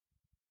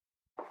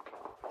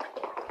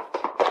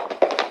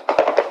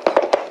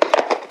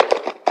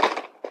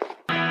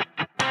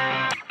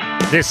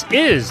This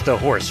is the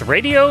Horse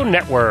Radio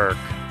Network.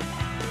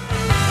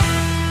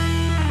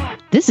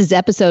 This is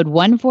episode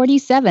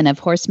 147 of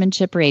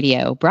Horsemanship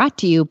Radio, brought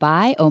to you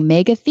by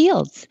Omega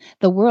Fields,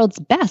 the world's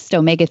best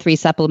omega-3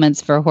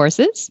 supplements for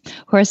horses.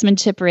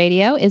 Horsemanship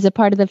Radio is a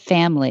part of the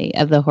family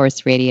of the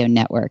Horse Radio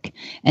Network.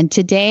 And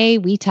today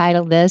we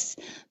title this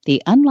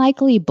The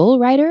Unlikely Bull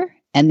Rider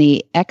and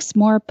the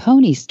Exmoor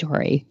Pony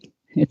Story.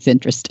 It's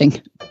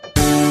interesting.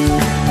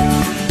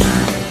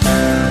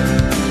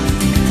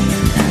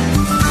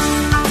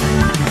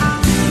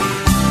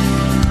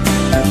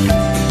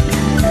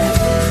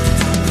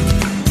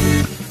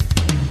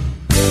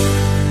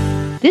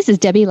 This is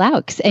Debbie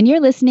Laux, and you're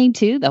listening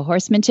to the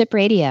Horsemanship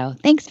Radio.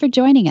 Thanks for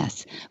joining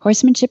us.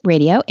 Horsemanship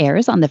Radio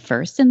airs on the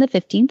 1st and the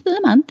 15th of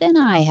the month, and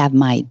I have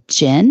my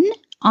Jen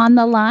on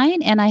the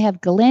line, and I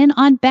have Glenn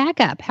on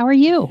backup. How are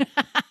you?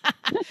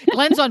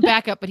 Glenn's on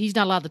backup, but he's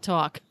not allowed to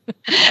talk.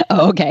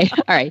 Oh, okay.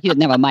 All right. He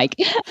doesn't have a mic.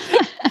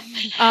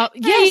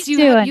 Yes, you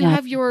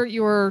have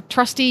your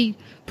trusty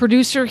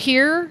producer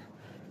here.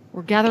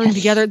 We're gathering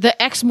together.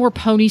 The Exmoor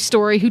Pony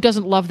Story. Who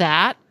doesn't love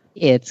that?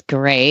 It's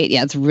great.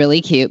 Yeah, it's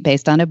really cute.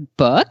 Based on a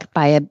book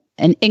by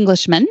an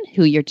Englishman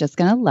who you're just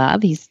going to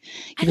love. He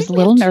was a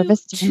little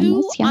nervous.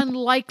 Two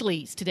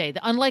unlikelies today.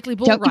 The Unlikely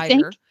Bull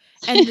Rider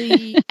and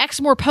the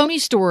Exmoor Pony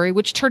Story,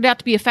 which turned out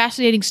to be a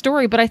fascinating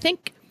story. But I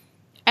think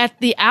at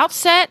the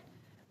outset,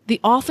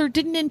 the author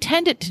didn't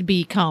intend it to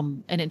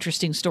become an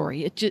interesting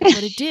story. But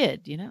it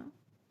did, you know?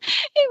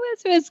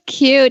 It was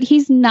cute.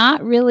 He's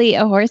not really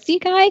a horsey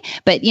guy,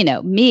 but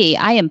me,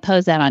 I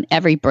impose that on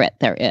every Brit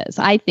there is.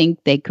 I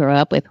think they grew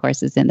up with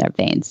horses in their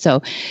veins.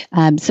 So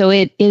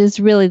it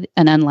is really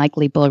an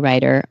unlikely bull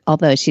rider,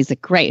 although she's a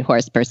great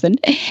horse person,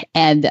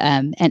 and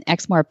an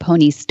Exmoor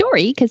Pony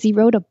Story because he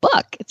wrote a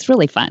book. It's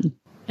really fun.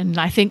 And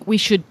I think we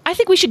should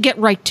get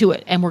right to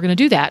it, and we're going to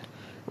do that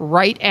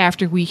right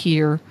after we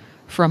hear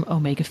from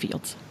Omega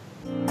Fields.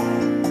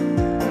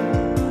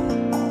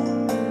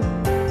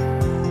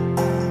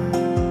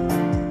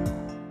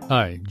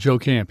 Hi, Joe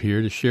Camp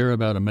here to share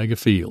about Omega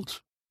Fields.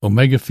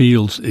 Omega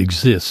Fields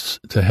exists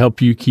to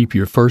help you keep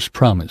your first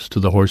promise to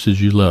the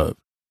horses you love,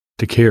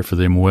 to care for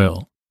them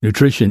well.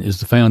 Nutrition is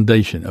the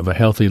foundation of a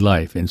healthy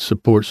life and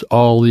supports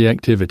all the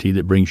activity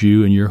that brings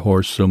you and your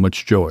horse so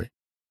much joy.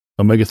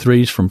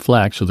 Omega-3s from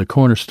flax are the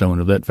cornerstone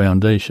of that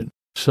foundation.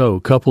 So,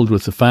 coupled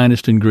with the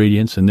finest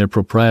ingredients in their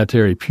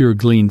proprietary Pure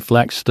Glean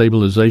flax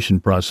stabilization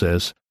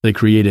process, they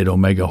created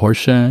Omega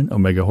Horse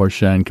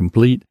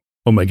Complete,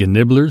 Omega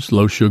Nibblers,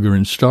 low sugar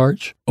and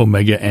starch,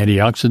 Omega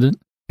Antioxidant,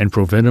 and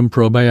Proventum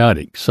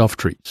Probiotic soft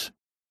treats.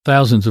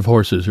 Thousands of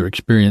horses are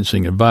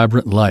experiencing a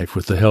vibrant life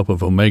with the help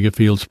of Omega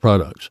Fields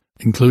products,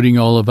 including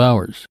all of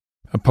ours,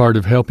 a part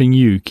of helping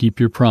you keep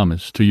your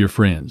promise to your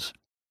friends.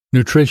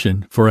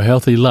 Nutrition for a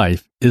healthy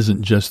life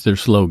isn't just their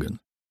slogan.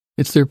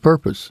 It's their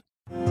purpose.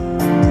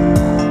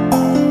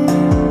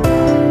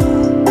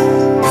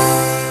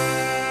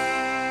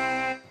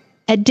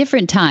 At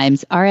different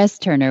times, R.S.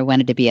 Turner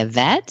wanted to be a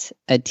vet,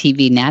 a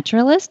TV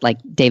naturalist like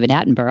David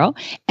Attenborough,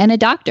 and a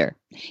doctor.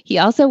 He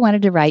also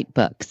wanted to write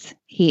books.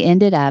 He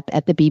ended up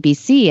at the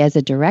BBC as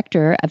a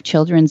director of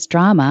children's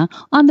drama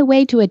on the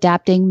way to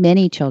adapting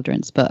many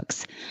children's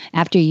books.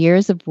 After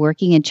years of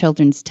working in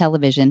children's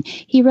television,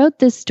 he wrote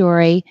this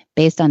story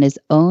based on his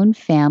own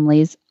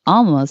family's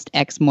almost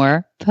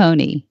Exmoor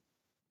pony.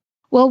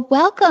 Well,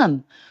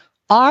 welcome,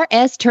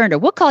 R.S. Turner.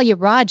 We'll call you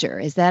Roger.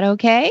 Is that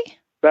okay?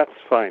 That's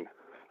fine.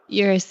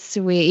 You're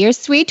sweet. You're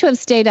sweet to have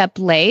stayed up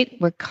late.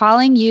 We're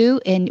calling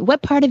you in.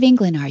 What part of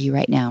England are you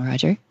right now,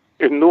 Roger?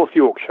 In North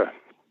Yorkshire,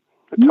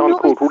 a town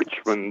called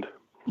Richmond.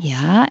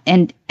 Yeah,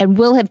 and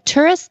will have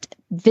tourists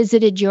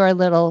visited your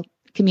little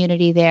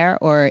community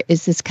there, or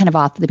is this kind of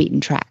off the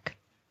beaten track?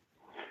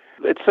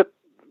 It's a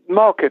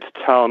market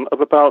town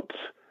of about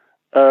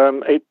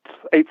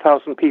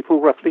 8,000 people,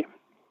 roughly.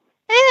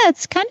 Yeah,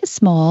 it's kind of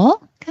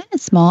small,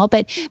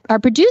 but our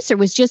producer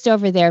was just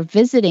over there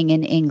visiting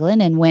in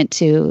England and went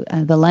to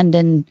the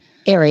London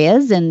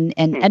areas and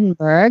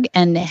Edinburgh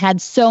and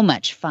had so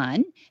much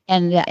fun.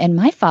 And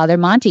my father,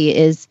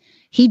 Monty,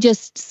 he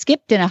just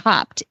skipped and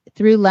hopped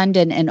through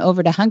London and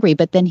over to Hungary,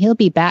 but then he'll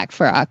be back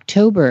for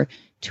October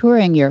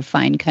touring your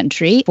fine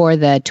country for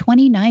the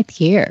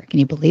 29th year. Can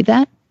you believe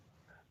that?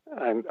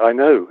 I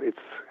know. It's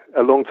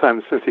a long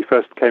time since he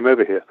first came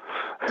over here.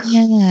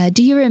 Yeah.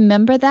 Do you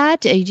remember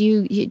that?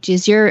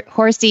 Is your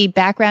horsey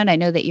background, I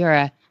know that you're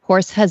a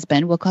horse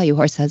husband, we'll call you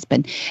horse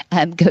husband,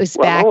 goes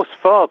back. Horse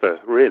father,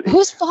 really.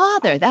 Horse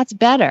father, that's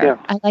better. Yeah.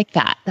 I like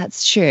that.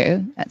 That's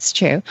true.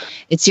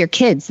 It's your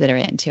kids that are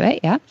into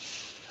it, yeah?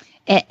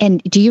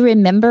 And do you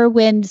remember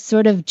when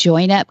sort of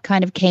Join Up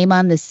kind of came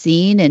on the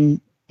scene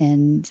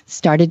and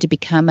started to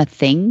become a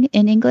thing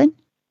in England?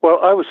 Well,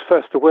 I was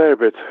first aware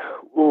of it,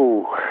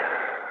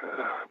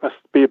 must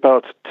be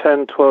about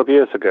 10, 12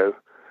 years ago,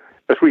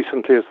 as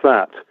recently as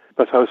that.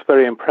 But I was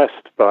very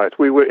impressed by it.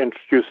 We were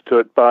introduced to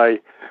it by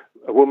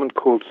a woman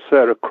called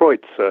Sarah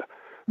Kreutzer,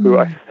 who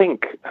I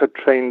think had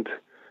trained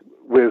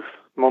with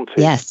Monty.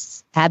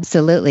 Yes,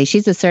 absolutely.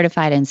 She's a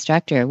certified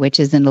instructor, which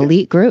is an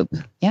elite group.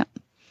 Yeah.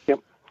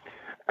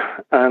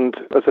 And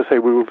as I say,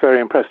 we were very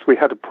impressed. We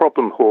had a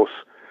problem horse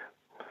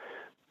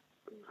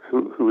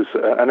who was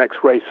an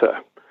ex-racer,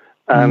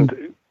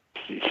 and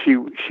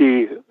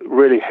she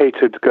really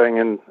hated going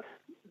in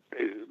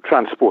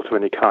transport of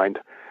any kind.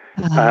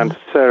 And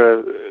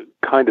Sarah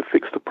kind of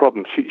fixed the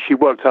problem. She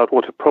worked out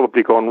what had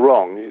probably gone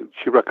wrong.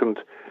 She reckoned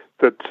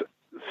that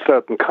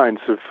certain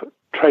kinds of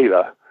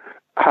trailer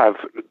have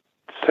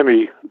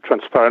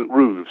semi-transparent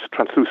roofs,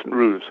 translucent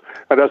roofs,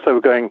 and as they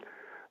were going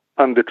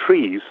under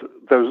trees,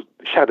 those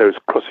shadows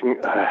crossing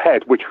her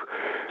head, which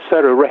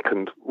Sarah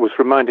reckoned was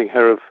reminding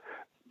her of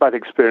bad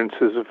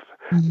experiences of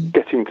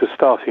getting to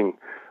starting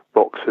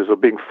boxes or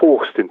being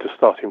forced into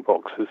starting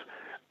boxes.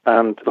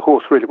 And the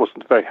horse really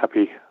wasn't a very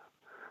happy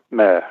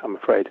mare, I'm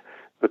afraid.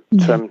 But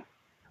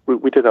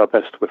we did our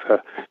best with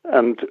her.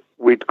 And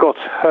we'd got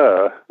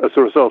her as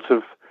a result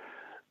of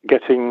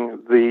getting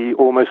the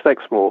Almost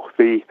Exmoor,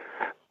 the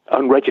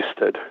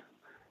unregistered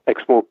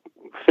Exmoor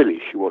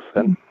filly she was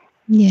then.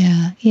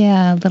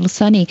 Yeah, little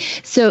Sunny.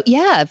 So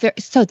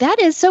so that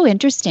is so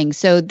interesting.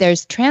 So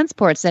there's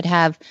transports that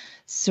have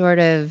sort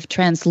of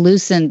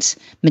translucent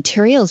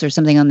materials or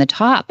something on the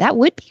top. That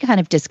would be kind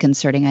of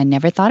disconcerting. I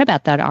never thought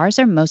about that. Ours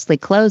are mostly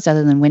closed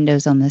other than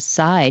windows on the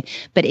side.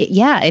 But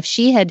if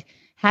she had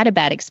a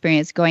bad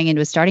experience going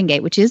into a starting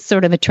gate, which is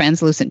sort of a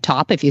translucent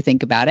top if you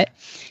think about it,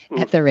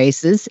 at the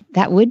races,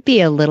 that would be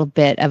a little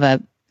bit of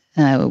a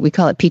we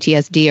call it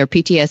PTSD or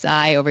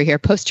PTSI over here,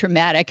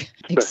 post-traumatic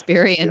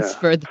experience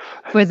for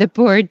the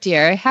poor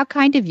dear. How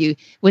kind of you.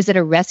 Was it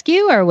a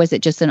rescue or was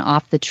it just an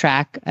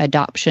off-the-track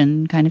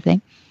adoption kind of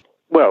thing?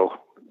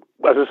 Well,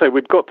 as I say,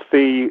 we'd got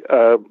the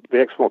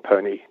Exmoor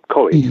pony,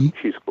 Collie,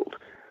 she's called.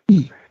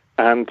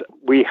 And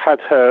we had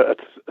her at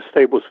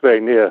stables very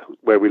near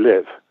where we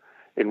live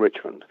in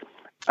Richmond.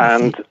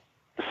 And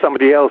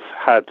somebody else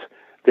had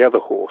the other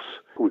horse,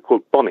 who we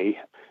called Bonnie.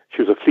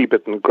 She was a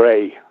flea-bitten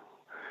grey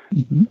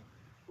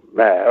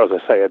mare, as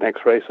I say, an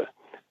ex-racer.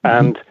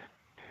 And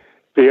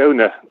the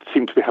owner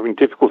seemed to be having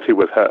difficulty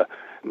with her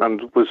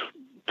and was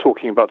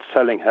talking about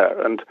selling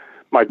her. And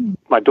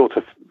my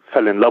daughter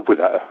fell in love with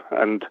her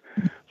and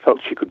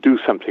felt she could do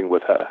something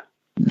with her,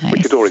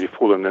 which had already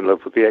fallen in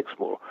love with the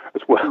Exmoor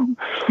as well.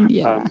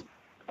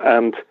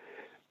 And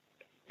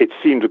it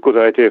seemed a good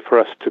idea for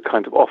us to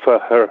kind of offer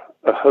her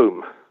a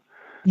home.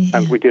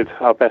 And we did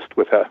our best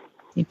with her.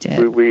 You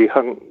did. We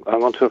hung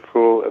on to her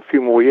for a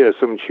few more years.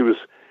 I mean,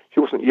 she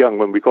wasn't young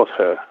when we got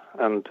her,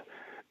 and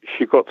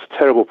she got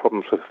terrible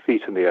problems with her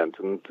feet in the end,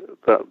 and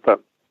that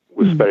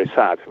was very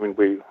sad. I mean,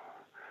 we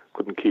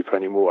couldn't keep her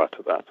any more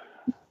after that.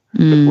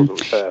 It wasn't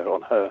fair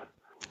on her.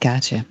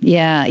 Gotcha.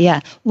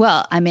 Yeah.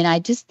 Well, I mean, I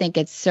just think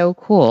it's so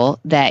cool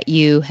that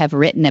you have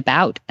written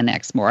about an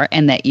Exmoor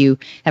and that you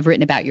have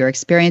written about your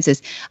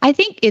experiences. I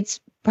think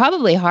it's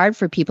probably hard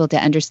for people to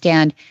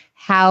understand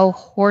how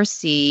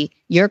horsey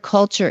your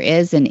culture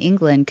is in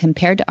England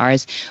compared to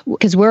ours,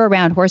 because we're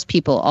around horse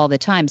people all the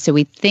time. So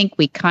we think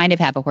we kind of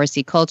have a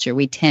horsey culture.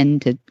 We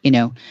tend to,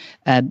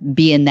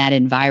 be in that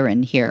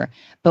environment here.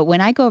 But when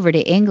I go over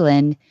to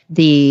England,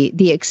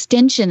 the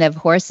extension of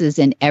horses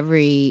in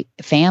every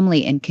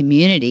family and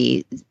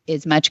community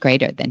is much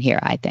greater than here,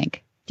 I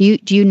think. Do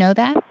you know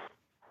that?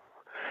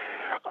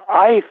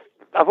 I've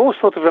always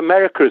thought of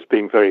America as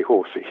being very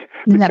horsey.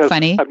 Isn't that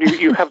funny?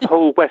 You have the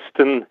whole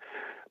Western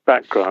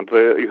background.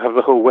 You have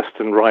the whole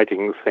Western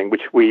riding thing,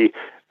 which we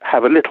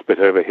have a little bit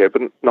over here,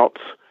 but not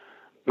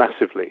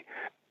massively.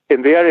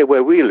 In the area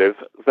where we live,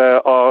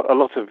 there are a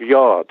lot of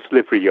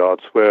livery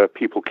yards, where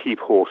people keep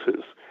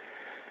horses.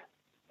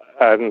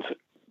 And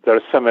there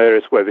are some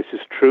areas where this is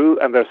true,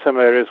 and there are some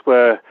areas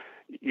where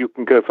you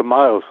can go for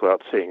miles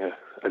without seeing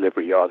a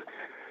livery yard.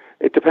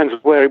 It depends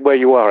where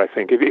you are, I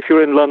think. If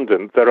you're in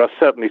London, there are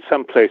certainly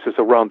some places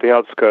around the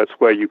outskirts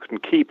where you can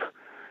keep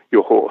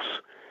your horse.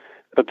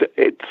 But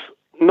it's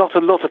not a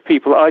lot of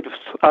people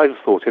I've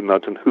thought in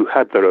London who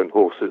had their own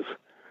horses.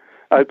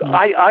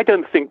 I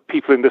don't think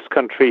people in this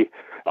country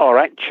are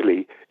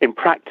actually, in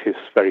practice,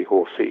 very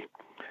horsey.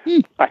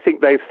 I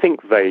think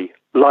they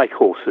like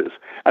horses,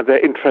 and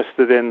they're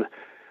interested in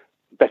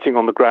betting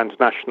on the Grand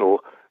National,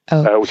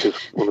 which is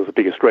one of the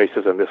biggest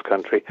races in this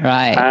country.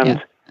 Right.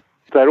 And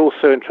they're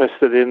also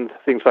interested in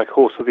things like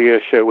Horse of the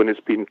Year show when it's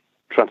been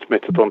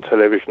transmitted on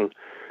television,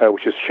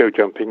 which is show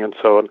jumping and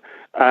so on,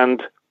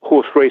 and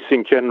horse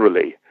racing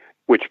generally,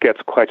 which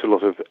gets quite a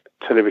lot of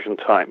television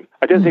time.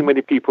 I don't think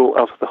many people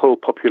out of the whole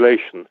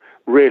population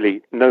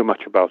really know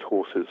much about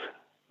horses.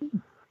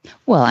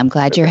 Well, I'm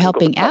glad you're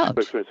helping out.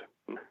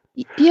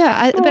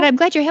 Yeah, but I'm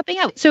glad you're helping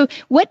out. So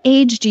what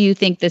age do you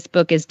think this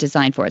book is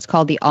designed for? It's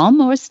called The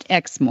Almost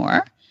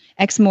Exmoor.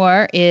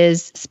 Exmoor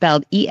is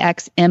spelled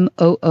Exmoor,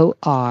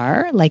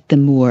 like the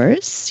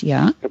Moors,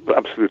 yeah?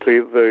 Absolutely.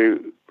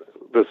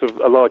 There's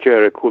a large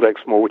area called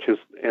Exmoor, which is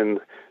in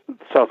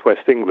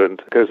southwest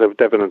England. It goes over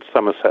Devon and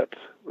Somerset,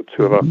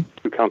 two of our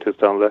two counties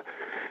down there.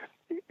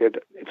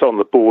 It's on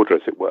the border,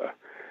 as it were.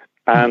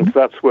 And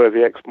that's where the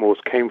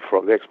Exmoors came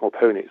from, the Exmoor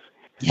ponies.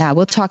 Yeah,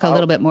 we'll talk a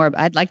little bit more.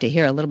 I'd like to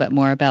hear a little bit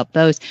more about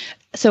those.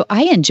 So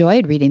I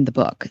enjoyed reading the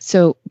book.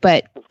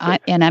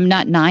 And I'm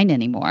not 9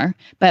 anymore.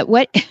 But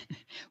what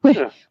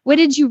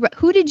did you?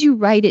 Who did you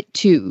write it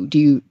to?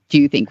 Do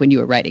you think when you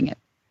were writing it?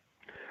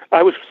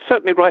 I was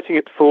certainly writing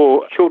it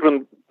for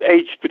children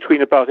aged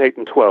between about 8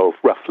 and 12,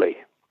 roughly.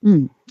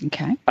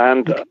 Okay.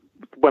 And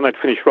when I'd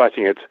finished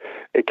writing it,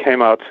 it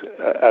came out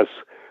as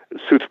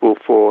suitable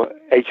for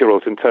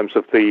 8-year-olds in terms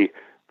of the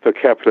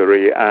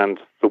vocabulary and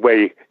the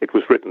way it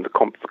was written, the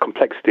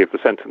complexity of the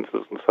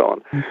sentences and so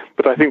on.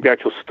 But I think the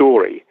actual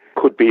story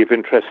could be of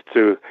interest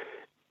to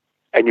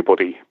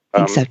anybody,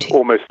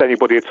 almost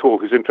anybody at all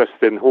who's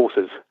interested in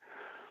horses.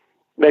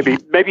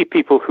 Maybe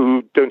people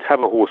who don't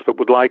have a horse but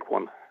would like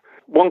one.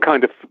 One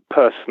kind of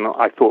person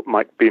I thought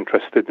might be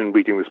interested in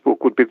reading this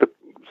book would be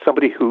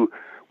somebody who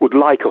would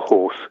like a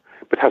horse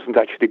but hasn't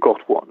actually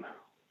got one.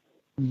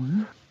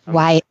 Mm-hmm.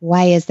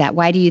 Why is that?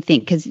 Why do you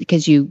think?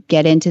 Because you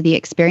get into the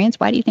experience?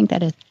 Why do you think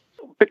that is?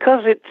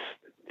 Because it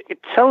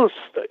tells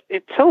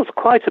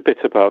quite a bit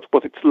about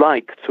what it's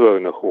like to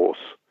own a horse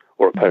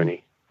or a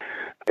pony.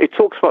 It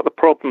talks about the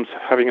problems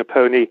of having a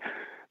pony.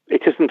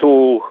 It isn't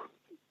all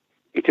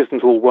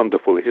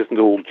wonderful. It isn't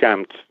all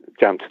jam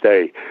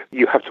today.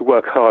 You have to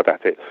work hard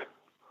at it.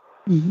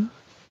 Mm-hmm.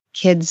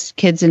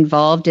 Kids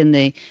involved in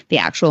the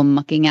actual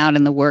mucking out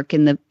and the work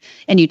and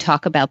you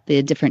talk about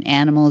the different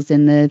animals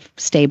in the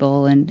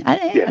stable and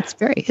it's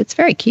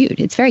very cute.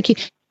 It's very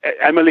cute.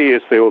 Emily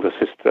is the older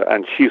sister,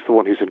 and she's the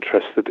one who's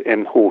interested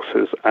in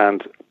horses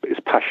and is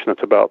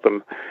passionate about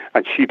them,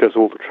 and she does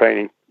all the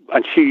training,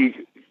 and she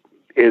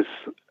is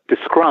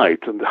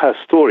described, and her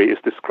story is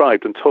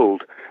described and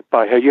told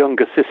by her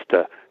younger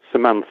sister,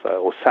 Samantha,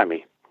 or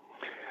Sammy.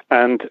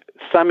 And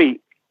Sammy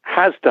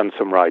has done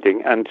some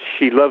riding, and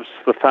she loves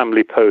the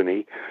family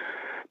pony,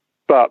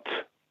 but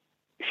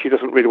she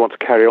doesn't really want to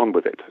carry on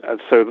with it.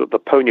 And so the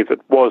pony that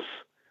was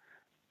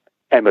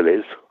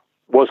Emily's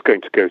was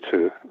going to go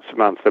to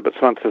Samantha, but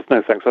Samantha says,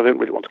 no thanks, I don't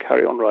really want to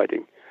carry on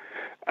riding.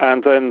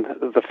 And then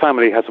the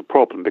family has a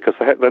problem because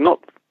they're not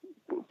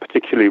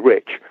particularly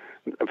rich.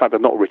 In fact, they're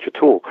not rich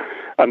at all.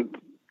 And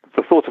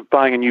the thought of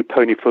buying a new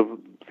pony for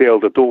the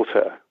elder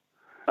daughter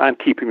and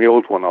keeping the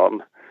old one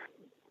on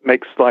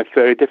makes life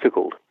very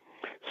difficult.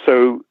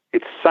 So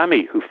it's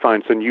Sammy who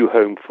finds a new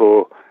home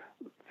for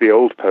the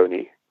old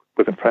pony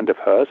with a friend of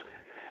hers.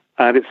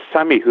 And it's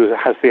Sammy who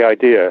has the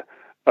idea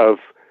of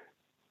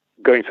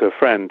going to a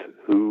friend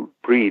who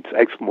breeds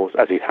Exmoors,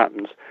 as it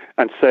happens,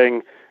 and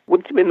saying,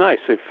 wouldn't it be nice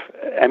if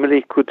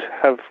Emily could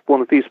have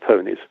one of these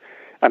ponies?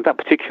 And that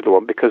particular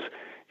one, because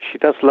she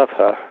does love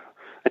her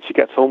and she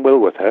gets on well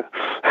with her,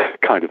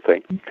 kind of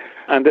thing.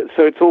 And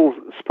so it's all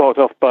sparked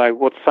off by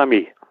what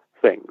Sammy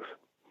thinks.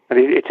 And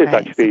it is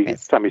actually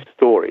Sammy's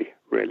story,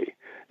 really.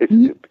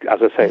 It's,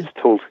 as I say,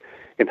 it's told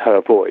in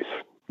her voice.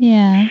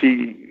 Yeah.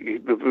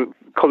 The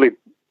colleague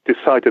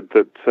decided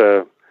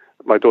that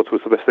my daughter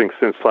was the best thing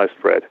since sliced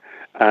bread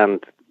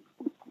and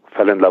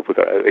fell in love with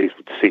her, it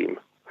would seem,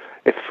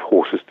 if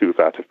horses do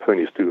that, if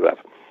ponies do that.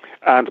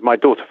 And my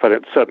daughter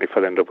certainly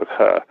fell in love with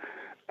her.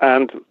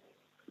 And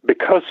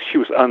because she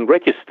was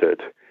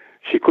unregistered,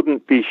 she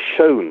couldn't be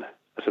shown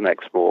as an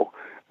Exmoor,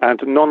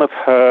 and none of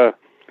her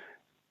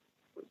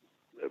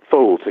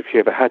foals, if she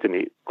ever had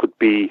any, could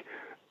be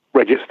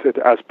registered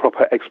as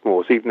proper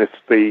Exmoors, even if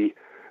the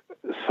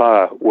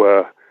sire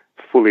were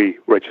fully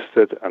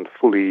registered and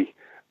fully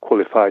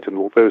qualified and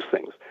all those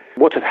things.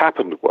 What had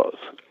happened was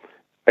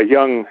a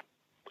young,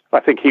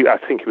 I think he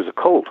was a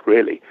colt,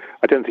 really.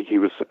 I don't think he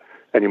was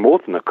any more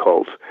than a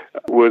colt,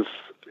 was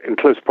in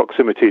close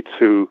proximity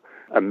to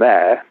a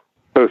mare,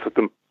 both of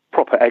them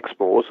proper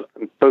Exmoors,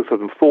 and both of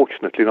them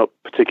fortunately not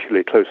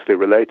particularly closely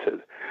related.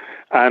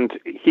 And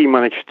he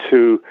managed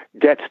to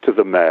get to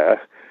the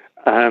mare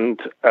and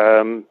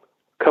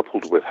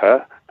coupled with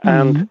her,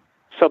 and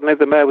suddenly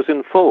the mare was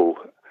in foal.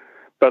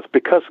 But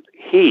because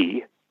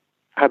he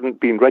hadn't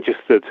been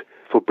registered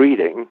for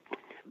breeding,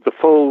 the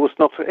foal was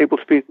not able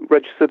to be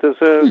registered as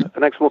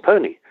an Exmoor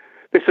pony.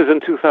 This is in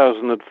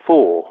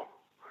 2004.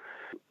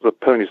 The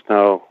pony's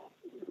now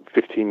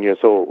 15 years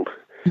old.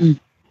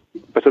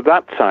 But at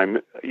that time,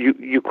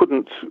 you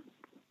couldn't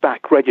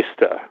back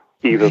register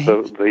either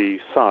the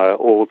sire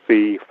or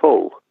the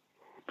foal.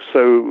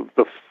 So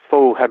the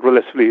foal had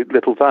relatively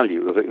little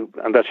value,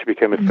 and as she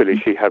became a filly,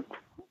 she had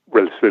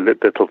relatively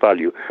little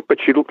value. But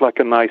she looked like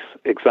a nice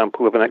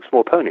example of an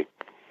Exmoor pony.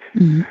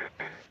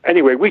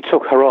 Anyway, we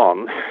took her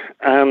on,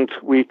 and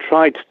we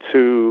tried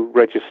to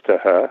register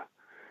her,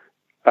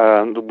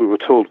 and we were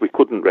told we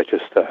couldn't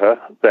register her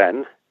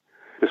then.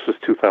 This was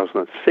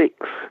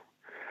 2006.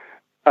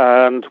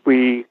 And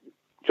we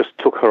just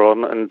took her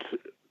on and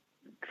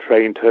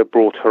trained her,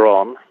 brought her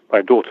on,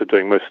 my daughter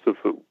doing most of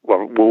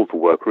all the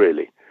work,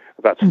 really,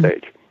 at that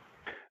stage.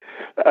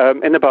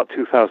 In about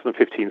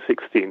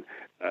 2015-16,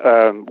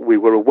 we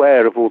were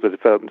aware of all the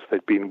developments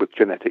there'd been with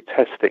genetic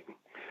testing.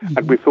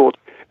 And we thought,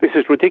 this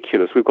is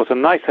ridiculous. We've got a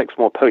nice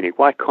Exmoor pony.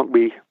 Why can't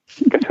we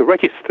get her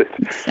registered?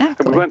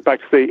 Exactly. And we went back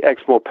to the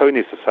Exmoor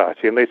Pony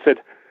Society, and they said,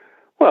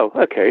 well,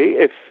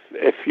 okay,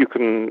 if you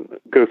can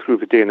go through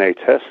the DNA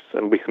tests,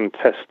 and we can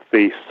test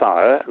the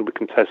sire, and we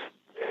can test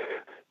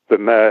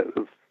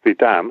the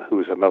dam,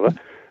 who is her mother,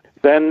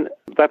 then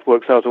that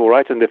works out all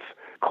right. And if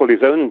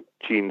Collie's own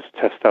genes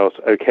test out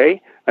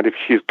okay, and if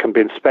she can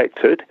be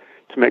inspected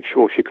to make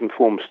sure she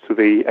conforms to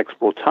the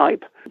Exmoor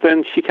type,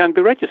 then she can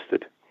be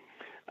registered.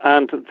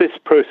 And this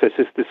process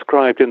is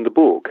described in the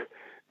book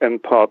in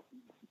part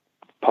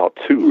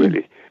 2,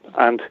 really.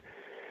 And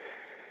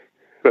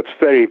that's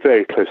very,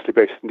 very closely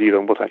based indeed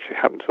on what actually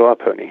happened to our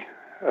pony.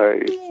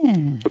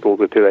 With all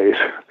the delays.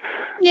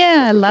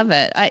 Yeah, I love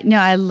it. I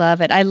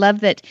love it. I love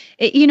that.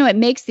 It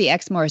makes the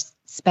Exmoor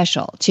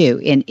special too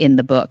in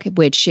the book,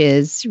 which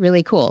is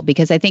really cool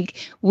because I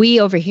think we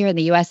over here in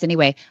the U.S.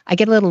 anyway, I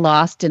get a little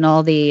lost in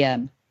all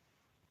the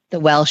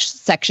Welsh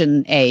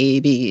section A,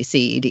 B,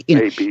 C, D,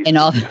 and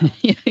all.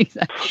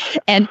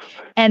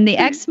 And the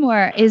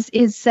Exmoor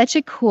is such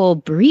a cool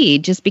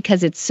breed just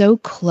because it's so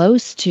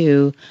close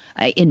to,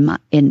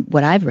 in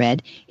what I've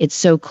read, it's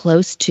so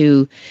close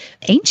to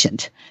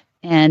ancient.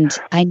 And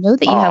I know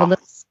that you have a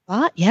little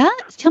spot. Yeah?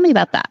 Tell me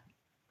about that.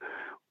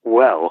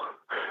 Well,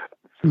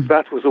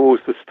 that was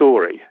always the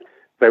story.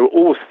 They were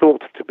always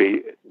thought to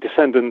be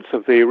descendants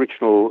of the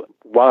original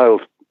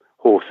wild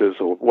horses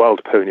or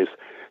wild ponies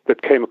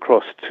that came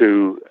across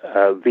to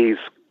these.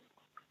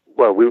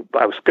 Well,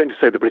 I was going to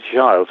say the British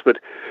Isles, but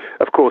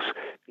of course,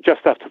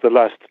 just after the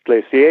last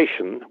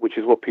glaciation, which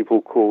is what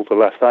people call the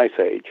last ice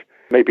age,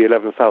 maybe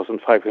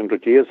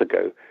 11,500 years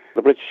ago,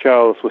 the British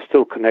Isles were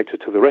still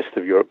connected to the rest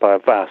of Europe by a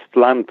vast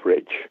land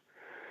bridge.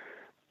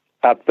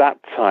 At that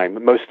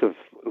time, most of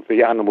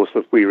the animals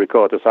that we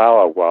regard as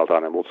our wild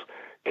animals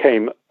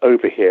came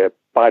over here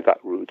by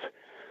that route.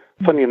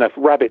 Funny enough,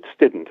 rabbits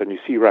didn't, and you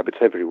see rabbits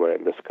everywhere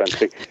in this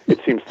country. It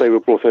seems they were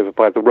brought over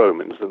by the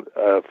Romans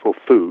for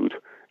food,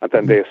 and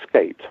then they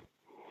escaped.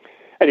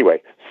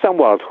 Anyway, some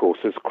wild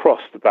horses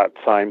crossed at that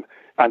time,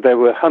 and they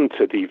were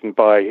hunted even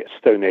by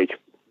Stone Age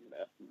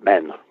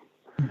men.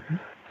 Mm-hmm.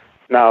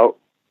 Now,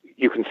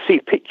 you can see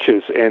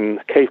pictures in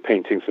cave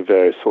paintings of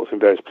various sorts in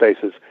various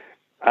places,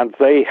 and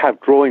they have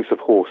drawings of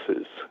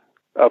horses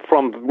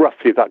from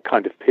roughly that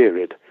kind of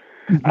period.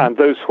 Mm-hmm. And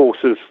those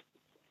horses,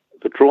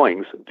 the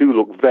drawings, do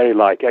look very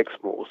like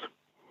Exmoors.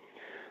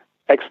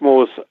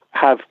 Exmoors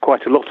have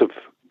quite a lot of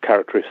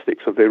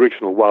characteristics of the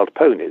original wild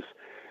ponies.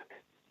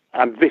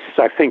 And this,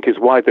 I think, is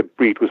why the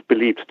breed was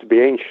believed to be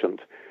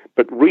ancient.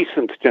 But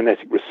recent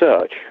genetic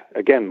research,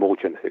 again, more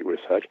genetic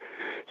research,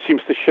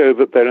 seems to show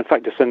that they're in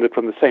fact descended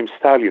from the same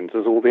stallions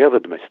as all the other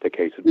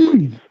domesticated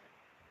breeds.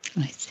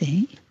 I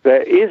see.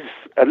 There is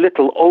a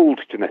little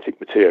old genetic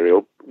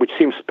material, which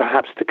seems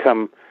perhaps to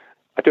come,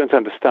 I don't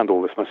understand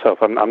all this myself,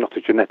 I'm not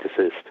a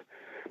geneticist.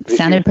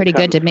 Sounded pretty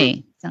good to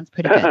me. Sounds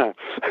pretty good.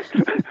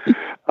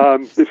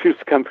 This seems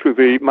to come through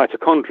the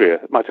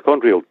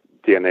mitochondrial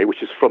DNA,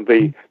 which is from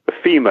the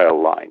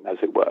female line, as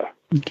it were.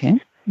 Okay.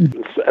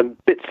 And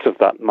bits of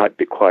that might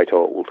be quite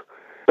old.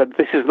 But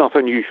this is not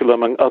unusual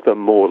among other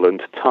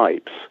moorland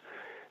types.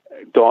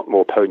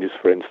 Dartmoor ponies,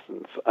 for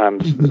instance,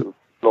 and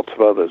lots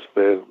of others.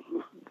 The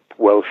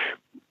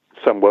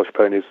some Welsh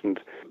ponies and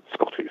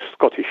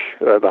Scottish,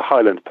 the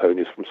Highland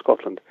ponies from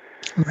Scotland.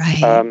 Right.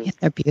 Yeah,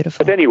 they're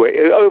beautiful. But anyway,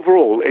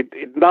 overall,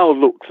 it now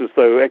looks as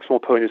though Exmoor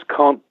ponies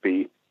can't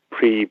be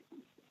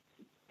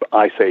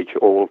pre-Ice Age,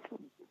 or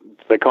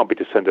they can't be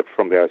descended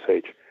from the Ice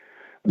Age,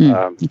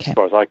 as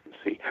far as I can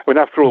see. I mean,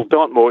 after all,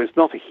 Dartmoor is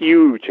not a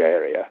huge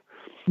area.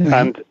 Right.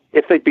 And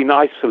if they'd been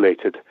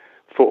isolated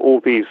for all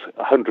these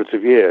hundreds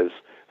of years,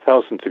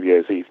 thousands of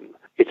years even,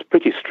 it's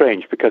pretty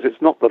strange because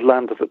it's not the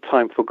land that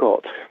time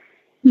forgot.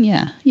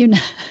 Yeah, you're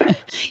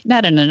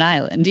not on an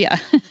island, yeah.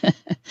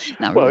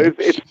 Not well, really.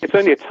 it's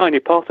only a tiny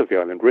part of the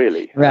island,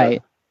 really.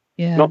 Right.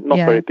 Yeah. Not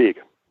very big.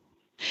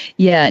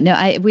 Yeah, no,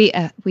 we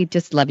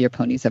just love your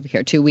ponies over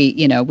here too.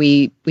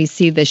 We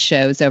see the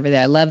shows over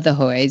there. I love the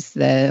Hoys,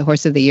 the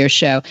Horse of the Year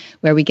show,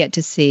 where we get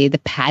to see the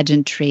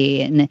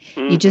pageantry, and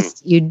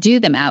you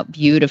do them out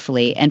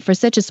beautifully. And for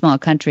such a small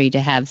country to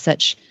have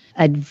such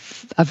a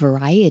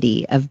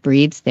variety of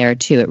breeds there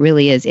too, it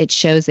really is. It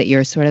shows that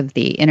you're sort of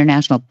the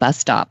international bus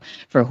stop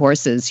for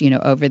horses,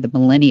 over the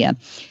millennia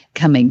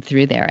coming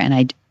through there. And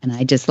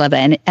I just love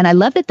it. And I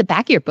love that the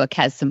back of your book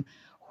has some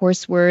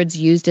horse words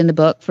used in the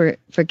book for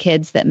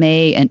kids that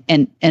may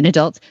and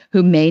adults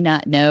who may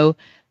not know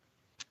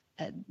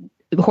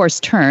horse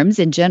terms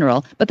in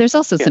general, but there's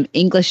also some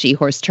Englishy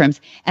horse terms.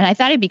 And I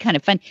thought it'd be kind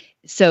of fun.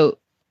 So,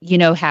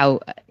 how,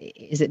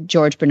 is it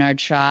George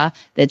Bernard Shaw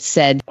that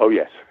said, oh,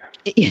 yes,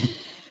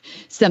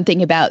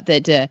 something about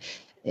that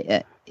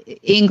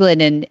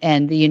England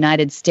and the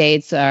United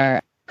States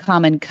are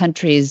common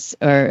countries,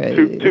 or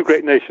two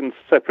great nations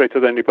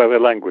separated only by their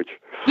language.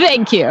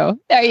 Thank you.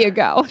 There you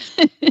go.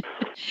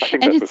 I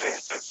think and that it's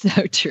was it.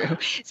 so true.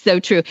 So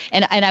true.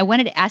 And I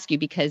wanted to ask you,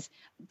 because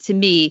to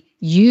me,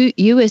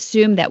 you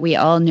assume that we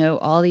all know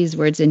all these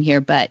words in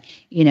here, but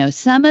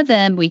some of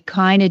them we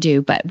kind of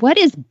do. But what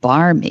is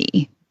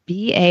barmy?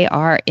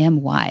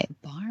 B-A-R-M-Y.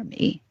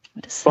 Barmy.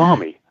 What is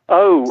barmy? That?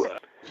 Oh,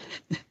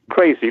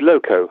 crazy,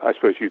 loco, I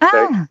suppose you'd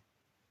say.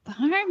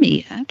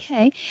 Barmy.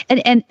 Okay.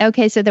 And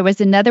okay, so there was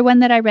another one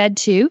that I read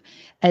too.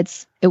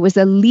 It was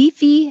a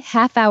leafy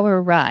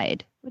half-hour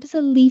ride. What is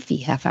a leafy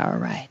half-hour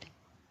ride?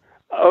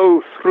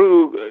 Oh,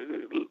 through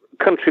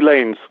country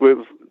lanes with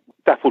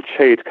dappled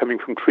shade coming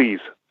from trees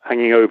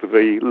hanging over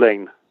the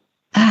lane.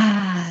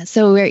 Ah,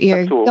 so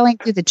you're going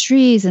through the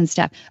trees and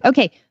stuff.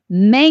 Okay,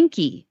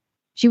 manky.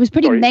 She was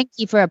pretty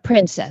manky for a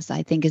princess,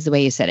 I think is the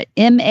way you said it.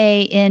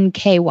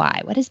 Manky.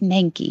 What is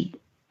manky?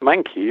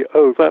 Manky?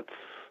 Oh,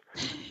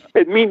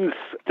 it means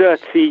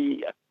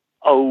dirty,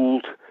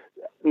 old,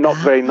 not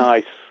very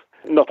nice,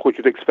 not what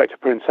you'd expect a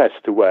princess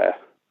to wear.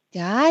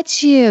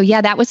 Got you.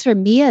 Yeah, that was for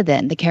Mia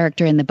then, the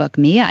character in the book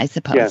Mia, I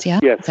suppose.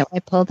 Yes. So I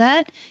pulled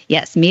that.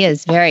 Yes, Mia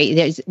is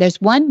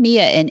there's one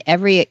Mia in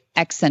every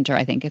X Center,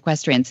 I think,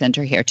 equestrian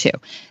center here too.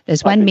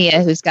 There's one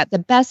Mia who's got the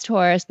best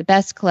horse, the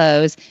best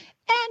clothes,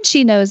 and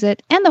she knows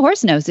it, and the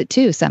horse knows it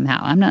too somehow.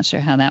 I'm not sure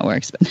how that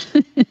works, but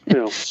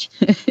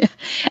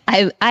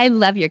I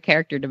love your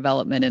character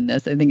development in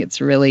this. I think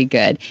it's really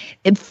good.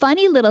 And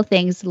funny little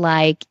things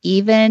like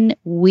even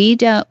we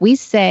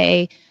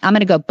say, I'm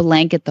going to go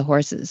blanket the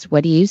horses.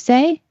 What do you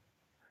say?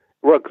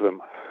 Rug them.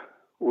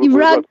 You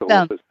rug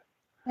them. Horses.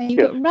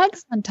 You put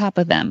rugs on top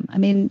of them. I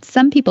mean,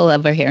 some people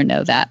over here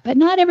know that, but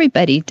not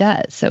everybody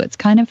does. So it's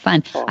kind of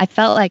fun. Oh. I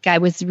felt like I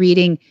was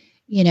reading,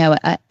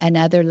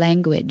 another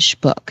language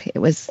book. It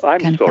was.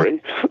 I'm sorry.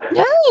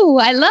 No,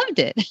 I loved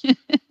it.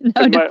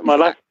 My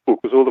last book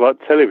was all about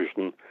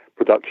television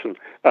production,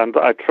 and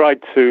I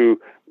tried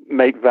to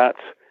make that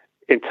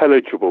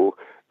intelligible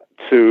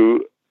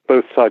to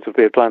both sides of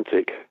the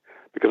Atlantic,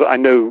 because I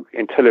know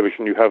in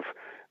television you have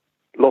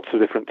lots of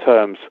different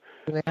terms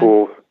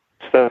for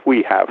stuff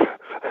we have.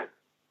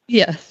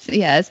 Yes,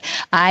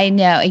 I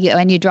know.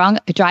 And you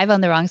drive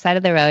on the wrong side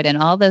of the road, and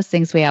all those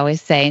things we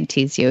always say and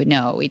tease you.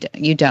 No,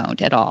 you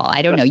don't at all.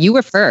 I don't know. You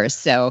were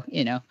first, so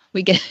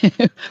we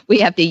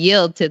have to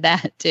yield to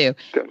that too.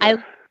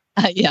 No,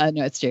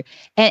 it's true.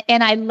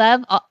 And I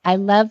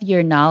love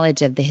your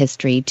knowledge of the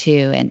history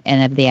too, and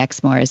of the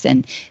Exmoors,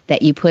 and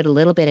that you put a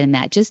little bit in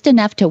that, just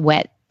enough to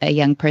whet a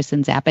young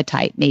person's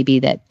appetite, maybe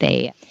that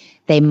they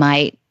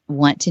might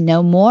want to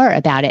know more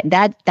about it.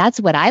 And that's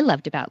what I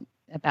loved about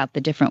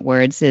the different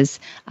words is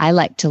I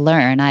like to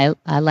learn. I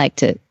like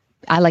to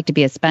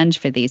be a sponge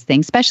for these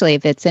things, especially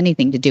if it's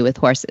anything to do with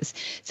horses.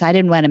 So I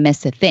didn't want to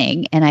miss a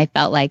thing. And I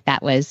felt like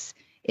that's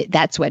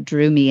what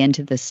drew me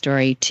into the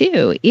story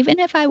too. Even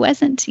if I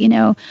wasn't,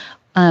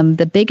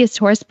 the biggest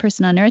horse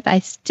person on earth, I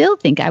still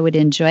think I would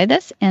enjoy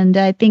this. And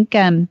I think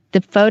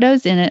the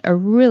photos in it are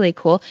really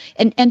cool.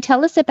 And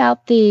tell us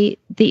about the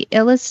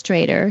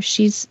illustrator.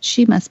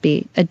 She must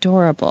be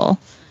adorable.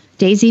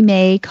 Daisy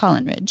May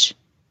Collingridge.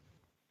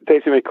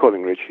 Daisy May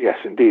Collingridge, yes,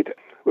 indeed.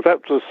 Well,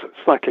 that was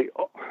slightly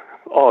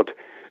odd.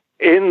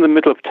 In the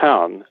middle of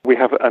town, we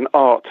have an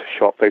art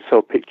shop. They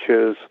sell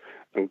pictures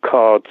and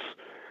cards,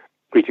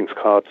 greetings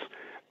cards,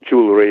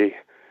 jewellery,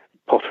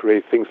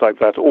 pottery, things like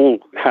that, all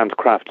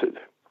handcrafted.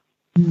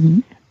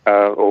 Mm-hmm.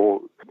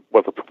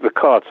 The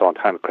cards aren't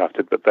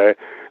handcrafted, but they're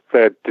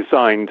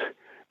designed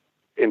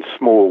in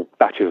small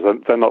batches.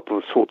 They're not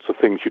the sorts of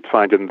things you'd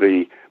find in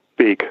the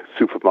big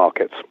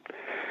supermarkets.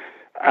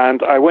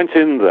 And I went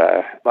in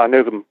there. I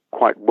know them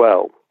quite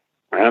well.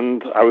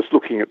 And I was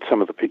looking at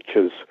some of the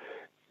pictures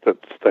that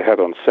they had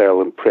on sale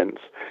and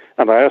prints.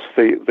 And I asked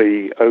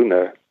the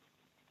owner,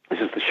 this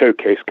is the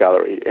Showcase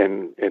Gallery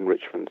in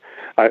Richmond,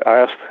 I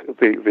asked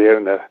the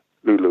owner,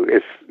 Lulu,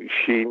 if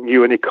she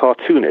knew any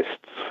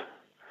cartoonists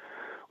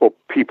or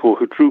people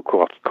who drew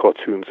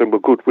cartoons and were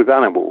good with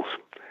animals.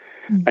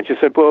 Mm. And she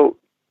said, well,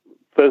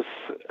 there's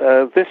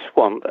this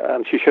one,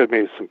 and she showed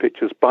me some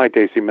pictures by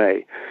Daisy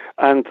May,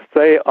 and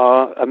they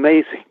are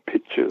amazing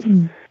pictures.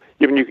 Mm.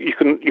 Even you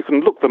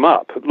can look them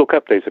up. Look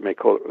up Daisy May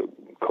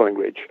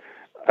Collingridge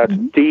at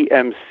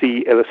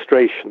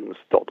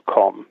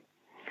dmcillustrations.com.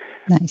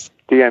 Nice.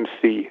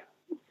 DMC,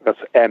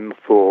 that's M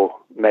for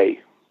May,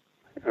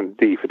 and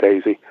D for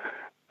Daisy,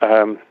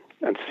 and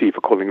C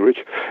for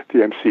Collingridge.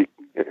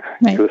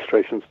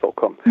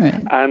 dmcillustrations.com.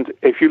 Right. And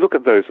if you look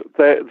at those,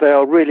 they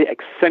are really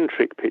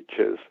eccentric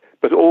pictures,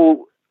 but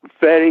all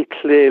very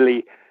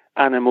clearly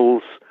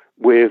animals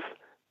with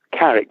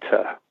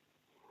character.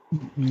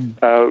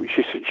 Mm-hmm.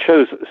 She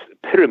shows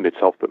pyramids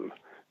of them,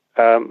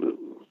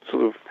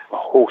 sort of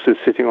horses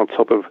sitting on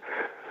top of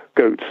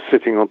goats,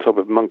 sitting on top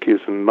of monkeys,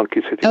 and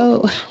monkeys sitting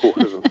on top of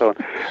horses, and so on.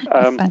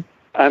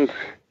 And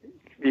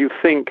you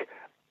think,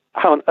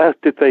 how on earth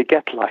did they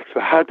get like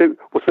that?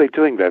 What are they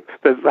doing there?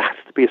 There has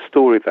to be a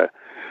story there.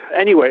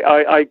 Anyway,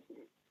 I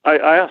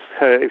asked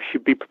her if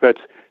she'd be prepared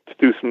to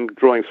do some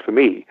drawings for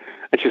me,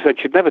 and she said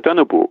she'd never done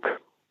a book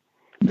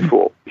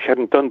before. She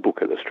hadn't done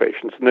book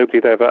illustrations. Nobody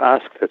had ever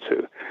asked her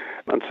to,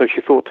 and so she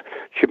thought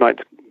she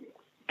might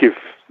give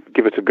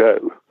it a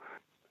go.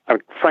 And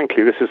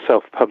frankly, this is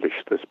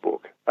self-published, this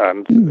book,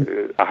 and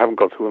I haven't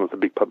got to one of the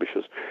big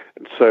publishers.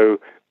 And so,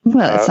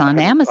 well, it's on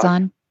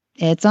Amazon.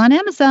 It's on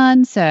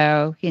Amazon,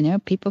 so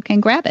people can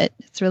grab it.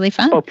 It's really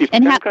fun. Oh, people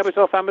can grab it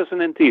off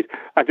Amazon, indeed.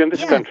 And in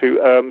this country,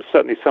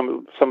 certainly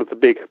some of the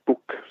big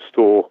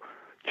bookstore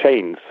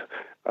chains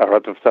are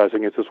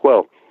advertising it as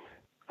well.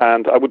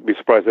 And I wouldn't be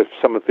surprised if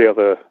some of the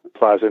other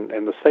suppliers in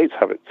the States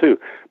have it too.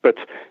 But,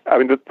 I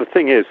mean, the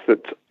thing is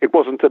that it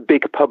wasn't a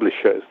big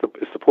publisher, is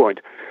the point,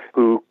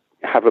 who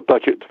have a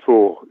budget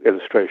for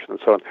illustration and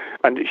so on.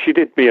 And she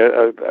did me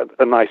a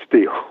nice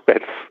deal,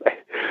 let's say.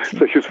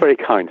 So she was very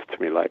kind to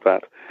me like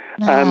that.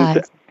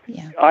 And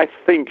I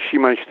think she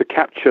managed to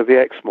capture the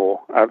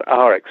Exmoor,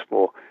 our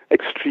Exmoor,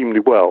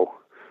 extremely well.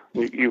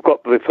 You've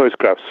got the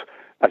photographs,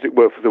 as it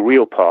were, for the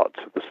real part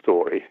of the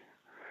story.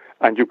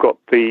 And you've got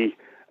the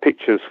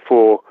pictures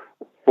for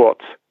what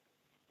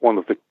one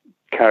of the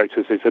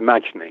characters is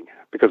imagining,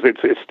 because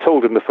it's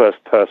told in the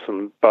first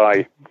person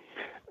by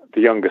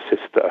the younger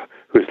sister,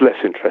 who is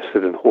less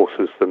interested in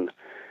horses than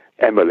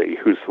Emily,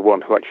 who's the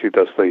one who actually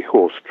does the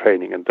horse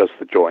training and does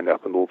the join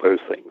up and all those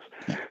things.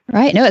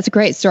 Right. No, it's a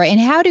great story. And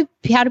how do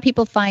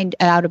people find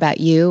out about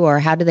you, or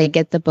how do they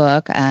get the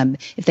book?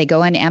 If they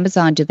go on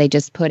Amazon, do they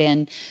just put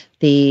in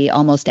the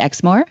Almost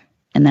Exmoor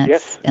and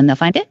and they'll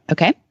find it?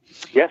 Okay.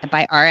 Yes.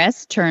 By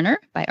R.S. Turner.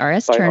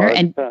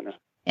 And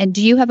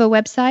do you have a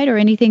website or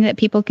anything that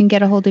people can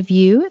get a hold of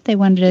you if they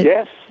wanted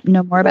to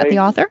know more about the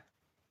author?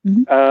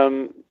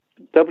 Mm-hmm.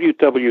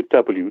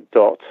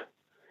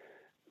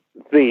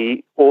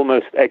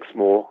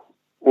 www.thealmostexmoor,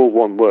 all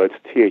one word,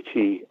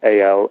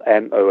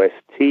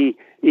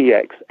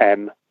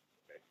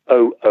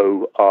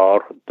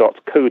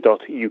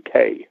 TheAlmostExmoor.co.uk.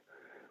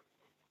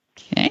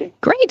 Okay,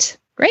 great.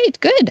 Great,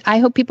 good. I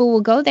hope people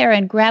will go there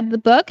and grab the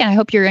book, and I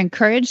hope you're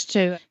encouraged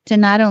to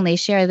not only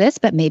share this,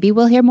 but maybe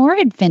we'll hear more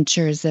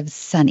adventures of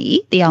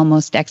Sonny, the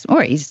Almost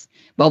Exmoor.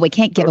 Well, we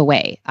can't give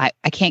away. I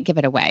can't give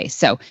it away,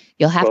 so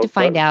you'll have to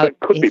find out. There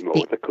could be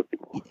more. There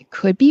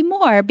could be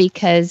more,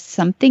 because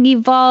something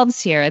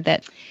evolves here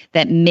that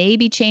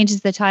maybe changes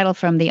the title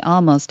from the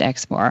Almost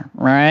Exmoor,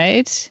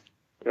 right?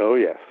 Oh,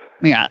 yes.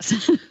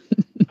 Yes.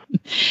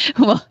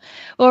 Well,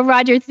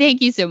 Roger,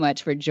 thank you so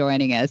much for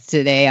joining us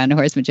today on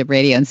Horsemanship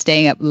Radio and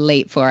staying up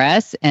late for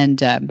us.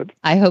 And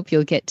I hope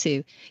you'll get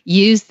to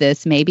use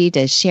this maybe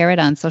to share it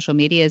on social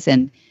medias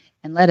and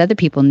let other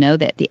people know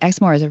that the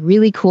Exmoor is a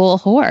really cool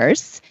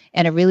horse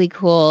and a really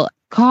cool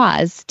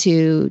cause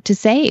to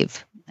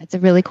save. It's a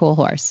really cool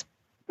horse.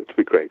 It'd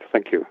be great.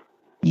 Thank you.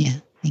 Yeah,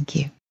 thank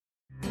you.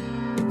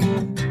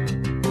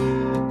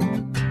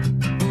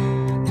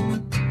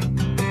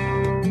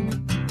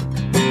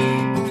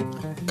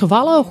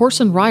 Cavallo Horse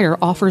and Rider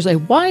offers a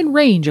wide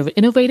range of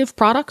innovative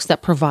products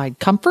that provide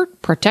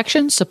comfort,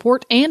 protection,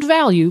 support, and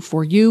value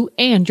for you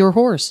and your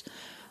horse.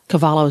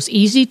 Cavallo's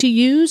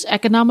easy-to-use,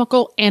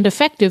 economical, and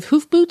effective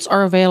hoof boots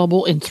are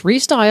available in 3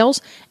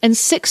 styles and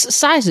 6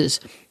 sizes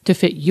to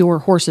fit your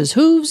horse's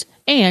hooves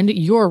and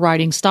your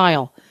riding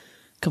style.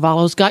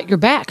 Cavallo's got your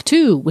back,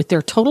 too, with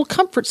their Total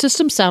Comfort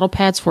System saddle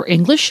pads for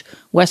English,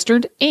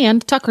 Western,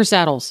 and Tucker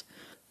saddles.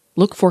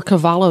 Look for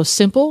Cavallo's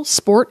simple,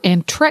 sport,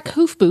 and trek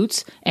hoof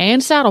boots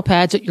and saddle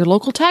pads at your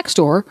local tack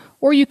store,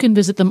 or you can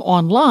visit them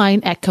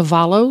online at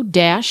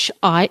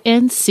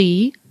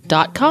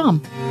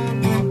cavallo-inc.com.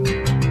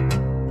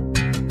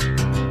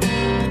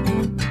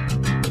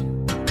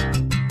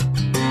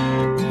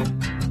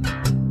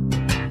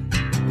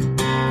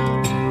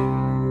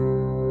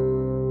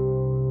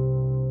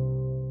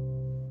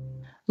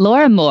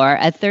 Laura Moore,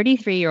 a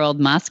 33-year-old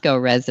Moscow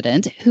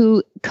resident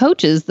who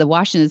coaches the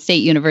Washington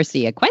State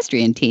University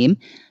equestrian team,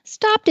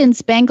 stopped in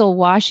Spangle,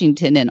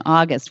 Washington in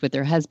August with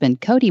her husband,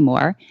 Cody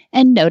Moore,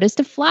 and noticed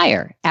a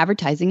flyer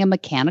advertising a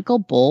mechanical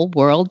bull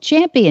world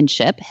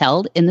championship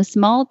held in the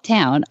small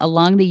town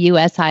along the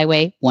U.S.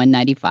 Highway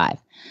 195.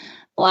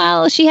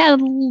 While she had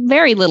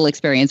very little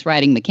experience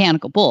riding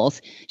mechanical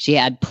bulls, she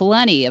had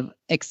plenty of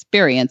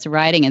experience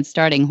riding and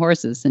starting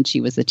horses since she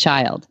was a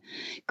child.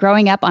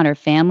 Growing up on her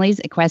family's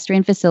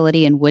equestrian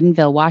facility in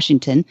Woodinville,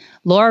 Washington,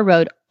 Laura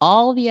rode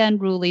all the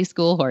unruly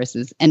school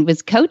horses and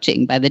was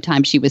coaching by the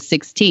time she was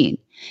 16.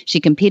 She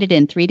competed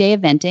in 3-day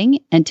eventing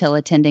until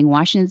attending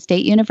Washington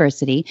State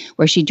University,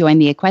 where she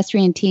joined the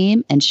equestrian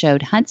team and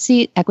showed hunt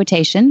seat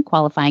equitation,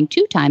 qualifying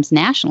 2 times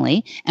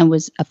nationally, and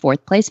was a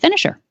 4th-place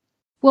finisher.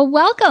 Well,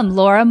 welcome,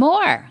 Laura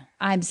Moore.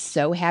 I'm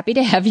so happy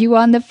to have you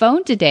on the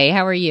phone today.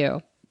 How are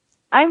you?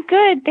 I'm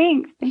good.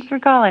 Thanks. Thanks for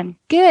calling.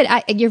 Good.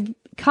 You're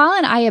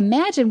calling, I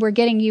imagine we're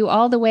getting you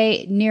all the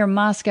way near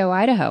Moscow,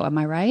 Idaho. Am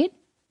I right?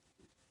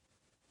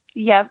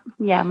 Yep.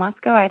 Yeah,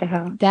 Moscow,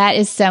 Idaho. That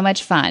is so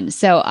much fun.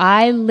 So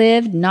I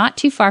lived not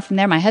too far from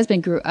there. My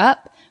husband grew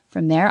up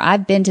from there.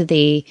 I've been to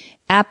the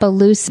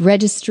Appaloosa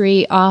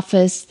Registry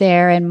office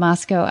there in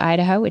Moscow,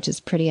 Idaho, which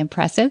is pretty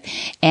impressive.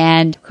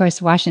 And of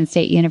course, Washington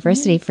State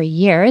University for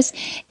years.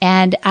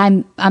 And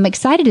I'm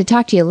excited to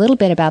talk to you a little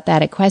bit about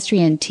that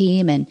equestrian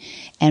team and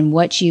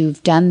what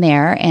you've done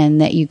there,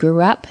 and that you grew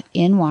up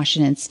in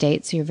Washington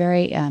State. So you're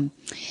very,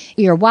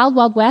 you're a wild,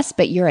 wild west,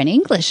 but you're an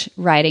English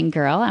riding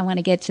girl. I want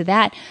to get to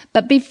that.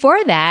 But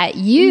before that,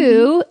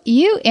 you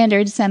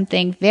entered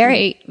something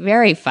very,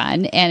 very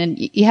fun, and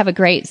you have a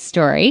great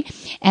story.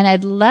 And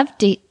I'd love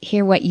to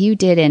hear what you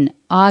did in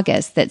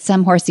August that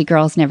some horsey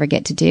girls never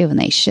get to do, and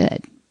they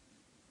should.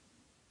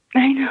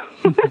 I know.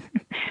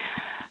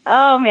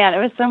 Oh, man, it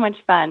was so much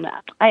fun.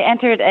 I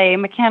entered a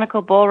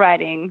mechanical bull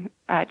riding.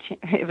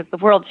 It was the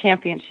world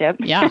championship.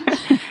 Yeah.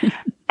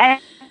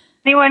 And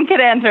anyone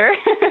could enter.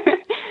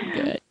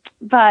 Good.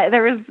 But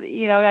there was,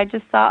 I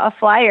just saw a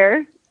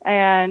flyer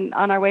and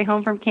on our way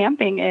home from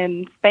camping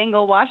in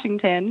Spangle,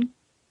 Washington.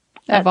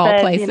 Of all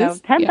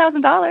places.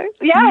 $10,000.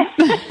 Yes.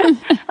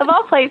 Of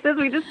all places.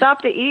 We just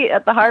stopped to eat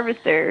at the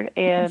Harvester.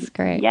 And that's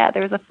great. Yeah,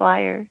 there was a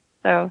flyer.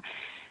 So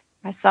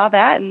I saw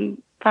that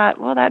and thought,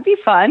 well, that'd be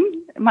fun.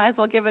 Might as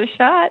well give it a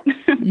shot.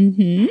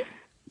 Mm-hmm.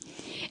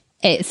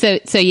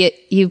 So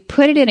you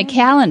put it in a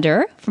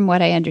calendar, from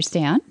what I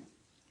understand,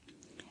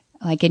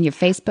 like in your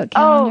Facebook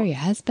calendar, your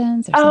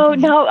husband's. Or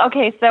something. No.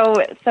 Okay.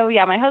 So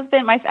yeah, my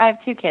husband, I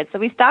have 2 kids. So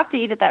we stopped to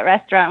eat at that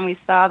restaurant and we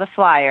saw the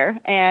flyer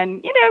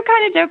and,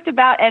 kind of joked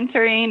about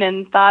entering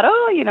and thought,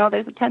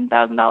 there's a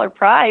 $10,000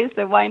 prize.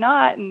 So why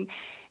not? And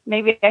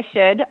maybe I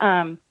should.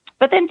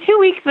 But then 2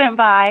 weeks went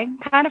by,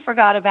 kind of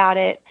forgot about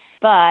it.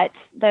 But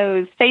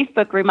those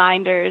Facebook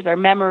reminders or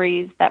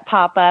memories that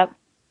pop up.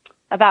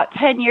 About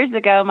 10 years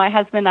ago, my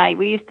husband and I,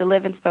 we used to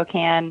live in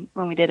Spokane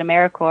when we did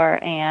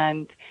AmeriCorps,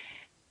 and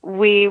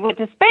we went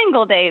to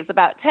Spangle Days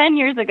about 10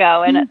 years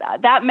ago, and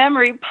that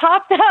memory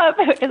popped up.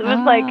 It was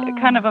like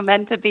kind of a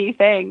meant-to-be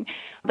thing,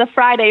 the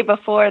Friday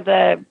before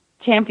the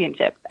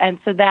championship. And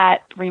so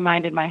that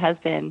reminded my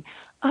husband,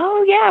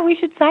 oh, yeah, we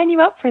should sign you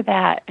up for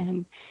that.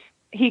 And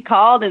he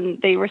called,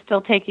 and they were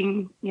still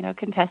taking,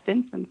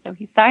 contestants, and so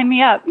he signed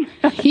me up.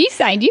 He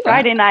signed you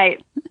Friday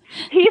night.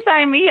 He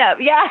signed me up,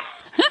 yeah.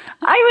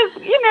 I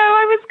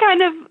was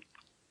kind of,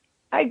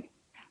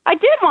 I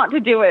did want to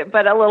do it,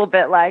 but a little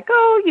bit like,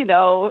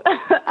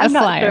 I'm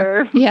not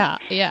sure. Yeah.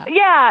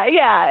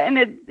 Yeah. And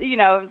it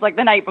was like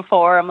the night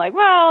before. I'm like,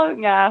 well,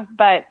 yeah,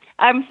 but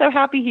I'm so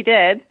happy he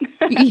did.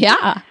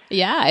 Yeah.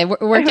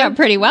 It worked out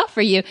pretty well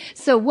for you.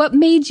 So what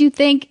made you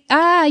think,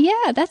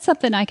 yeah, that's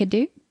something I could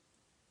do?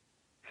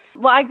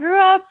 Well, I grew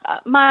up,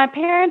 my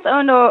parents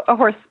owned a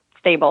horse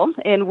stable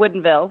in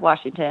Woodinville,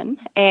 Washington.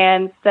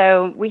 And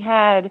so we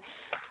had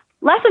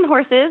lesson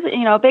horses,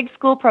 a big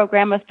school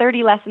program of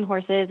 30 lesson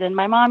horses. And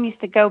my mom used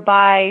to go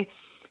buy,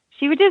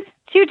 she would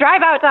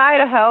drive out to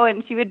Idaho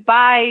and she would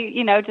buy,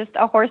 just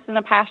a horse in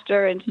a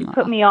pasture and she'd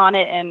put me on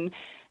it, and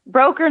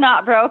broke or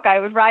not broke, I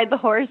would ride the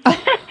horse,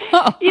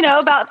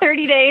 about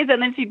 30 days,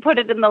 and then she'd put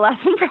it in the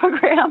lesson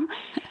program.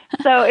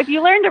 So if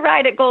you learn to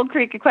ride at Gold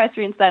Creek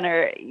Equestrian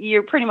Center,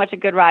 you're pretty much a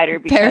good rider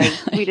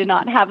because we did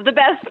not have the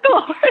best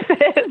school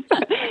horses.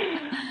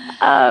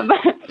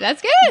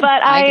 That's good.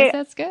 But I guess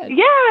that's good.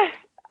 Yeah.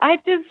 I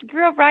just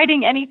grew up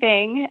riding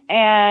anything,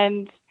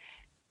 and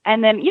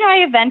then,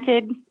 I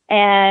evented,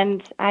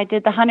 and I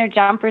did the hunter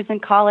jumpers in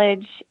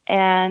college,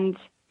 and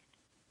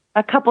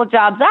a couple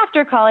jobs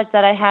after college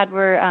that I had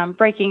were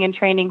breaking and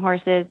training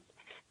horses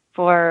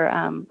for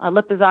a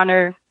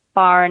Lipizzaner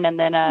barn and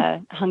then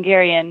a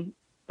Hungarian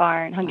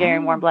barn,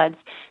 Hungarian warm bloods.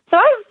 So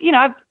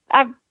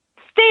I've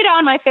stayed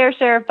on my fair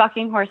share of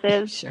bucking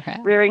horses, sure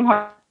have. Rearing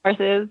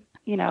horses,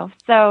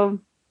 so.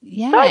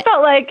 Yeah. So I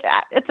felt like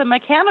it's a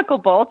mechanical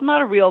bull, it's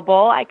not a real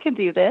bull. I can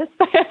do this.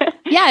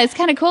 Yeah, it's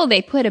kind of cool.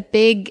 They put a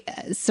big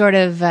sort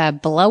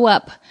of blow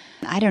up,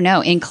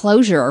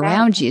 enclosure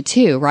around you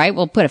too, right?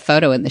 We'll put a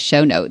photo in the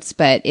show notes,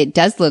 but it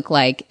does look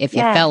like if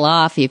you fell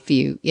off, if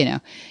you're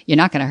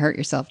not going to hurt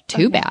yourself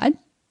too bad.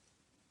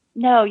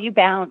 No, you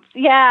bounce.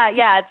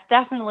 Yeah, it's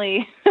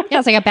definitely. Yeah,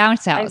 it's like a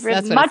bounce house. I've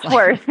ridden That's what much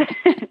worse.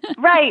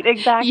 Right,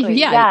 exactly.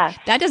 Yeah,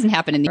 that doesn't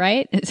happen in the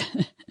right.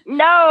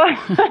 No.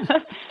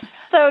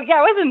 So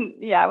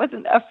I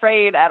wasn't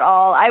afraid at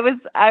all. I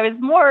was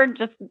more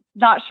just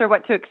not sure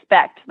what to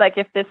expect. Like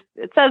if it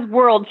says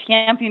World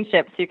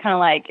Championships, you're kind of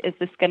like, is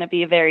this going to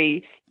be a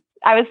very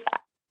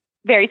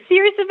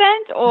serious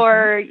event,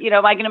 or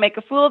am I going to make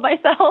a fool of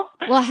myself?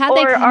 Well, how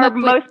they come are up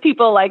with, most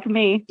people like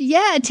me?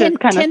 Yeah,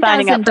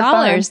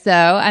 $10,000 though.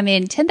 I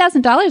mean,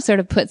 $10,000 sort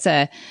of puts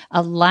a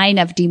line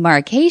of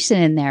demarcation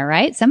in there,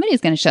 right?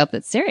 Somebody's going to show up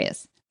that's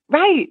serious,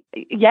 right?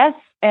 Yes,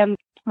 and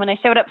when I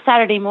showed up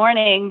Saturday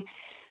morning,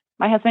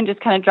 my husband just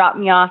kind of dropped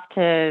me off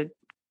to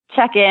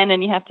check in,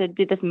 and you have to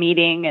do this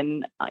meeting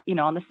and,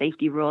 on the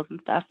safety rules and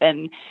stuff.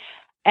 And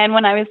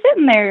when I was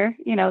sitting there,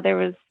 there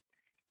was,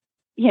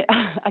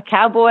 a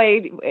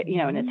cowboy,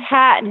 in his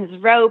hat and his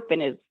rope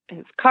and his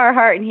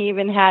Carhartt, and he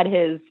even had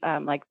his,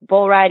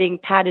 bull riding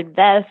padded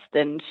vest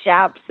and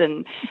chaps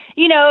and,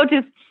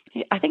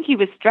 I think he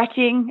was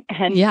stretching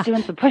and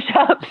doing some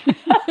push-ups.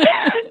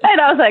 And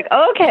I was like,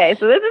 okay,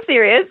 so this is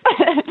serious.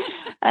 And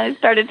I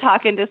started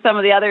talking to some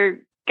of the other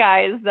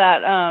guys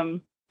that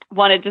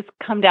wanted to just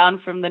come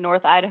down from the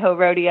North Idaho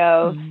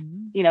rodeo,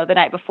 the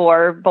night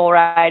before bull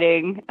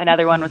riding.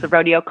 Another one was a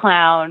rodeo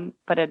clown,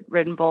 but had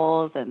ridden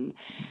bulls. And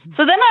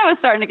so then I was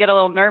starting to get a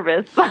little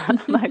nervous. I'm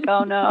like,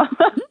 oh no.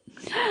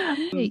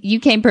 You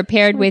came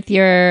prepared with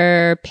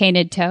your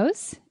painted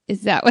toes?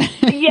 Is that what?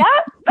 Yeah.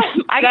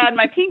 I got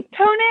my pink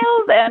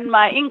toenails and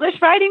my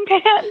English riding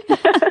pants.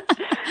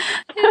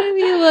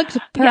 You looked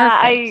perfect.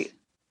 Yeah,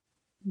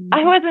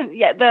 I wasn't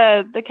yet.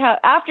 The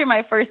after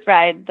my first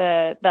ride,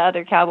 the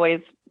other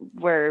cowboys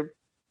were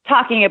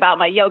talking about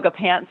my yoga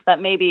pants,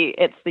 that maybe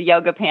it's the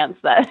yoga pants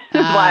that is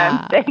why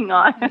I'm staying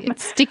on.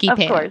 It's sticky of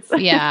pants.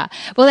 Course. Yeah.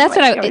 Well,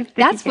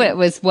 that's what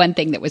was one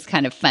thing that was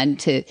kind of fun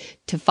to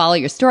follow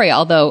your story.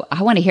 Although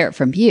I want to hear it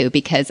from you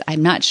because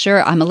I'm not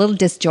sure. I'm a little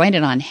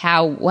disjointed on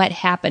what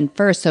happened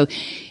first. So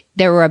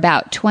there were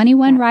about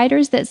 21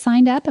 riders that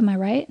signed up. Am I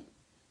right?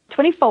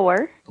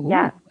 24. Ooh,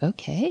 yeah.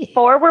 Okay.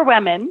 4 were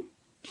women.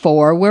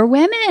 4 were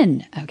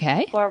women.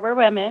 Okay. 4 were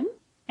women.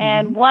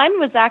 And one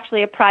was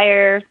actually a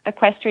prior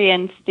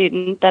equestrian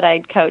student that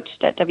I'd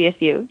coached at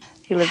WSU.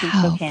 He lives in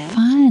Spokane. How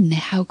fun.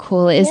 How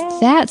cool is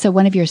that? So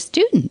one of your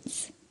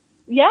students.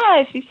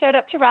 Yeah, she showed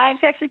up to ride.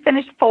 She actually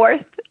finished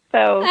 4th.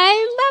 So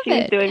I love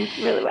it. She's doing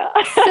really well.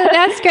 So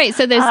that's great.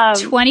 So there's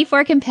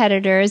 24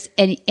 competitors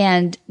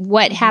and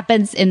what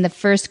happens in the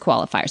first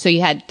qualifier? So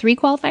you had 3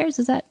 qualifiers,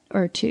 is that,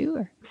 or 2?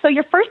 Or? So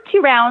your first 2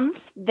 rounds,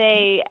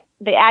 they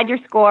add your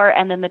score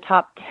and then the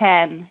top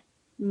 10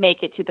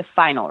 make it to the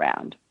final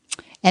round.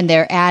 And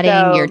they're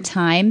adding your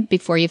time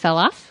before you fell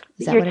off?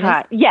 Is that what it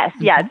is? Yes,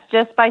 it's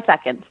just by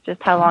seconds,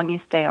 just how long you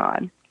stay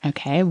on.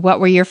 Okay. What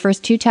were your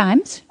first 2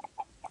 times?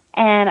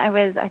 And I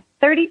was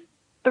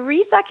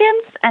 33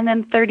 seconds and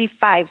then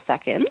 35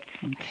 seconds.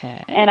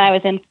 Okay. And I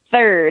was in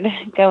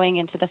 3rd going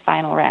into the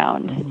final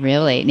round.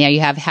 Really? Now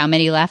you have how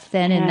many left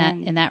then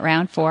in that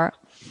round? 4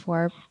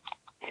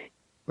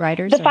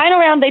 riders? The final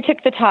round, they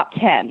took the top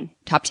 10.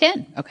 Top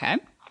 10. Okay.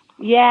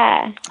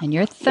 Yeah. And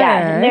you're 3rd.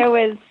 Yeah,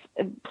 and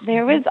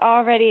there was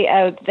already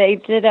they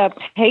did a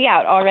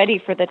payout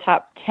already for the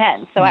top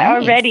 10. So Nice. I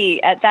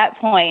already, at that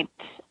point,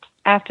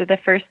 after the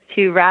first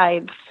 2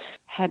 rides,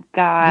 had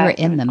got you were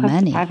in the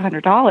money.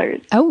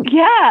 $500. Oh.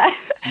 Yeah.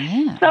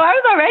 Yeah. So I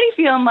was already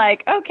feeling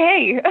like,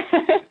 okay.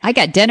 I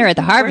got dinner at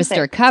the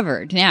Harvester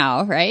covered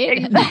now,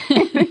 right?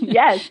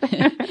 Yes.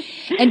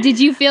 And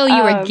did you feel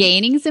you were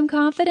gaining some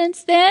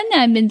confidence then?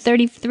 I'm in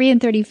 33 and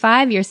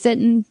 35. You're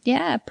sitting,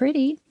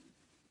 pretty.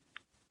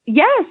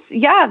 Yes.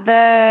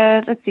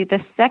 Yeah. Let's see, the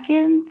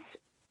second,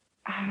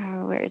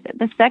 where is it?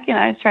 The second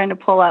I was trying to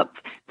pull up.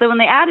 So when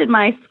they added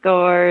my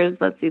scores,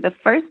 let's see, the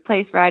first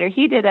place rider,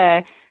 he did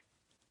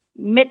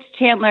Mitch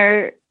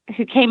Chandler,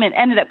 who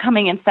ended up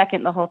coming in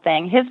second the whole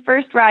thing. His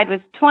first ride was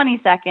 20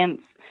 seconds,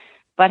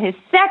 but his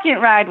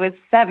second ride was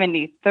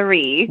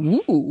 73.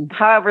 Ooh.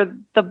 However,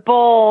 the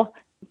bull,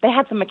 they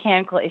had some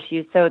mechanical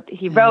issues. So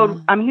he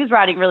rode, he was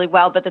riding really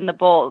well, but then the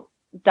bull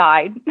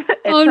died.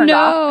 Oh, turned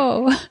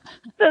no. off.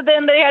 So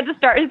then they had to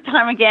start his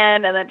time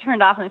again, and then it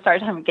turned off and they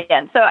started time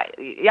again. So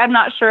I'm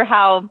not sure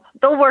how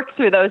they'll work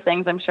through those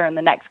things, I'm sure, in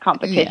the next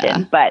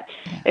competition, but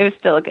it was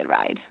still a good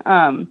ride.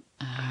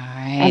 All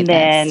right. And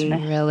then,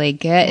 that's really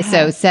good. Yeah.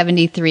 So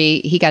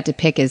 73, he got to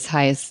pick his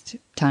highest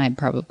time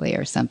probably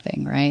or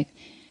something, right?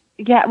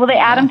 Yeah. Well, they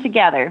add them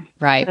together.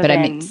 Right. So but then,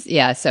 I mean,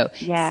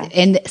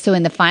 so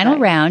in the final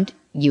round,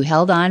 you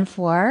held on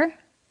for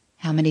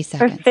how many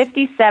seconds? For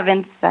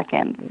 57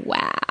 seconds.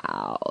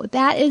 Wow.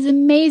 That is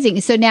amazing.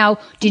 So now,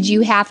 did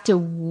you have to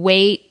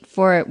wait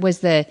for,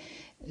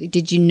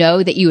 did you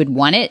know that you had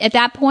won it at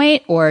that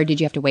point, or did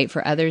you have to wait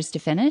for others to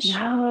finish?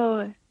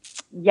 No.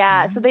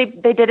 Yeah. So they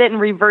did it in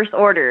reverse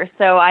order.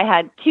 So I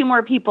had 2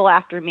 more people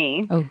after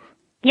me. Oh.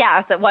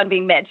 Yeah. So one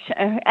being Mitch.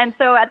 And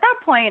so at that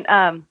point,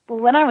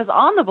 when I was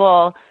on the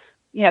bull,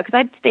 because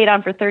I'd stayed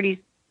on for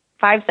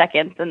 35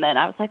 seconds, and then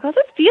I was like, oh,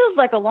 this feels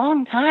like a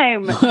long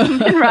time. I've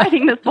been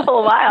riding this bull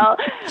a while.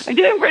 I'm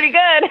doing pretty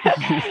good.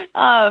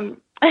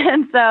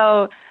 And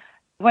so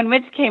when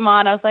Mitch came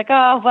on, I was like,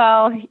 oh,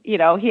 well,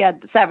 he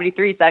had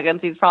 73 seconds.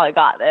 He's probably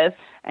got this.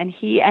 And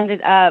he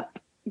ended up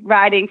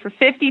riding for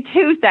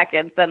 52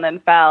 seconds and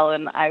then fell.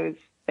 And I was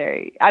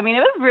it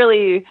was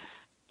really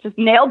just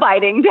nail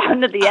biting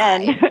down to the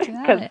end.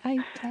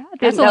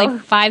 That's only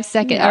 5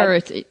 seconds.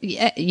 Or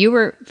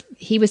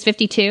he was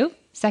 52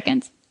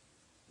 seconds.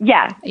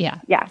 Yeah.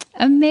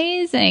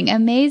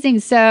 Amazing.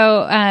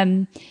 So,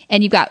 and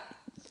you've got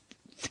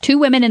 2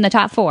 women in the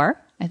top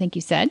 4, I think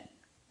you said.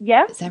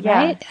 Yeah. Is that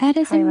right? That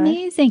is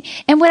amazing.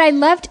 And what I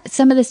loved,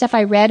 some of the stuff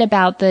I read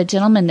about the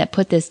gentleman that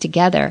put this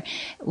together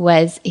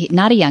was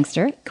not a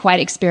youngster, quite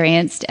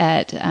experienced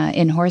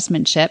in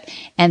horsemanship,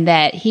 and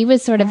that he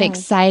was sort of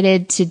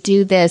excited to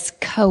do this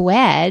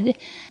co-ed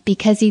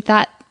because he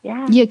thought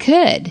you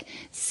could.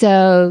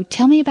 So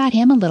tell me about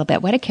him a little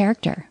bit. What a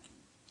character.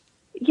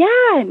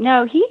 Yeah,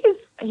 no, he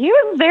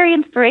was very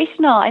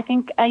inspirational. I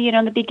think,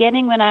 in the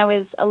beginning when I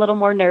was a little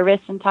more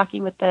nervous and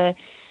talking with the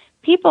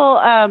people,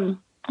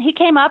 he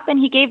came up and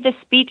he gave this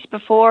speech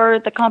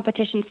before the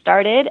competition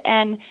started,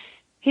 and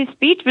his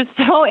speech was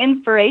so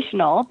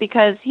inspirational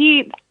because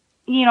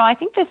I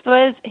think this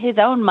was his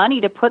own money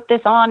to put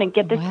this on and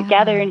get this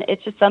together, and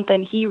it's just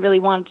something he really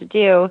wanted to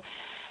do.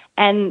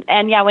 And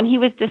when he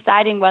was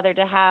deciding whether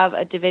to have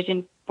a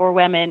division for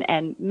women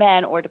and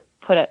men or to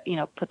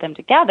put them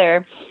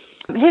together,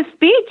 his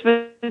speech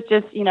was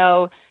just,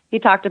 he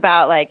talked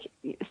about like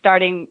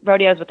starting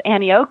rodeos with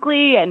Annie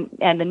Oakley and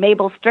then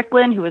Mabel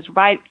Strickland, who was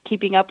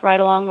keeping up right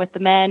along with the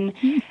men.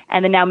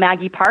 And then now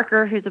Maggie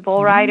Parker, who's a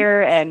bull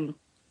rider. And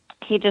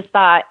he just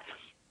thought,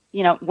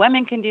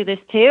 women can do this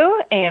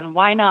too, and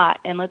why not?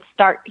 And let's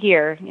start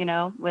here,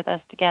 with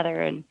us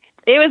together. And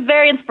it was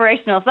very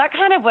inspirational. So that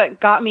kind of what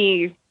got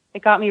me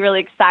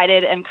really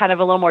excited and kind of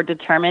a little more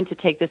determined to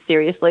take this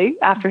seriously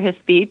after his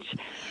speech.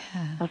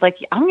 Yeah. I was like,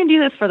 I'm going to do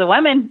this for the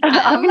women.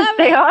 I'm going to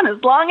stay on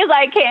as long as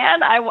I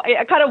can.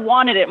 I kind of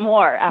wanted it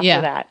more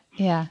after that.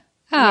 Yeah.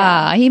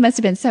 He must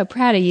have been so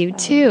proud of you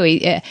too.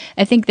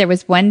 I think there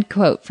was one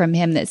quote from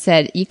him that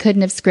said, "You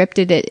couldn't have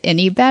scripted it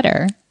any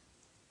better."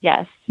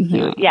 Yes.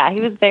 Mm-hmm.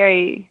 He was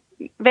very,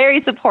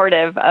 very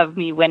supportive of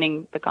me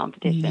winning the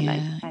competition.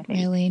 Yeah, I think.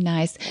 Really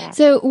nice. Yeah.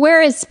 So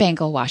where is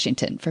Spangle,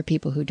 Washington, for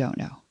people who don't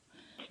know?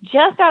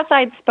 Just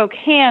outside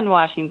Spokane,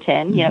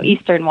 Washington,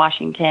 Eastern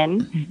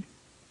Washington.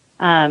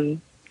 Mm-hmm.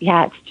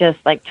 It's just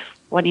like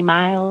 20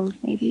 miles,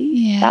 maybe.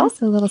 Yeah, south.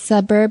 It's a little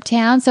suburb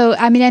town. So,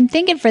 I mean, I'm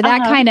thinking for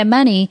that kind of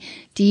money,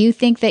 do you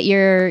think that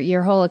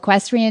your whole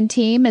equestrian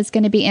team is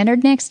going to be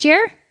entered next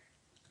year?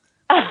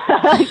 Yeah,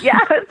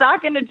 I was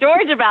talking to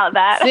George about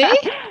that. See?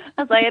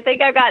 I was like, I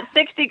think I've got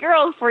 60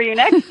 girls for you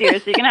next year,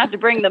 so you're going to have to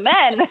bring the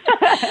men.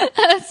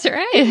 That's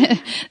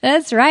right.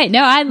 That's right.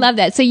 No, I love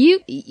that. So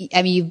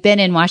you've been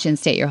in Washington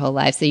State your whole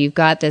life, so you've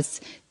got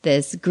this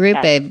group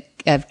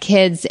of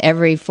kids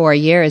every 4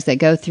 years that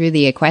go through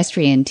the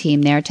equestrian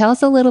team there. Tell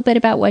us a little bit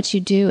about what you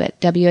do at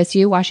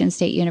WSU, Washington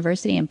State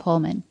University in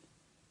Pullman.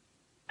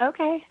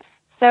 Okay.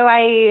 So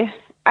I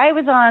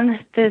was on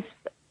this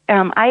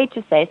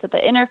IHSA, so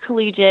the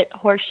Intercollegiate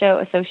Horse Show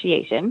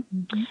Association.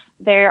 Mm-hmm.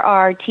 There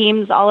are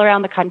teams all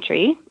around the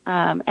country,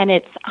 and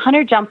it's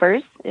hunter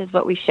jumpers is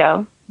what we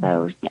show.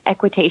 So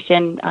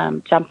equitation,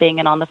 jumping,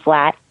 and on the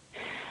flat.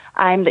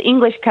 I'm the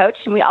English coach,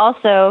 and we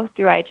also,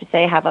 through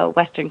IHSA, have a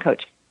Western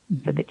coach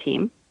for the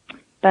team.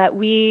 But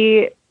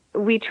we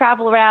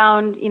travel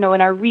around, in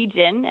our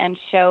region and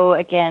show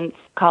against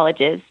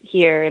colleges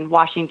here in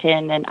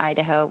Washington and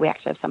Idaho. We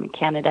actually have some in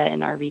Canada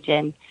in our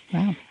region.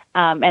 Wow.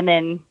 And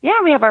then,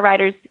 we have our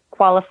riders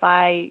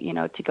qualify,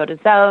 to go to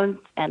zones,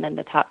 and then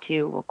the top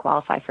two will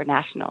qualify for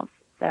nationals.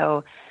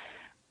 So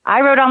I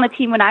rode on the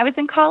team when I was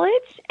in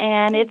college,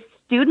 and it's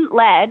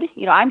student-led.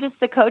 I'm just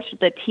the coach.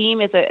 The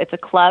team it's a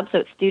club, so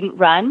it's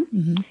student-run.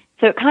 Mm-hmm.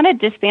 So it kind of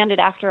disbanded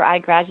after I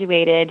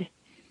graduated.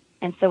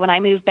 And so when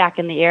I moved back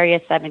in the area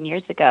 7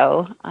 years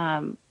ago,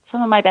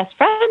 some of my best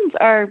friends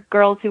are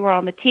girls who were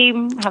on the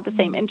team, have the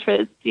same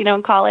interests,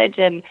 in college.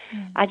 And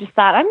I just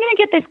thought, I'm going to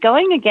get this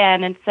going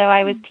again. And so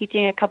I was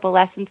teaching a couple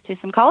lessons to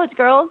some college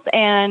girls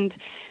and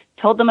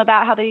told them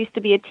about how there used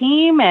to be a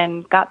team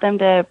and got them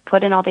to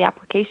put in all the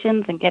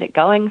applications and get it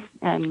going.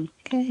 And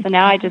so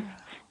now I just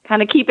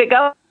kind of keep it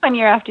going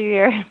year after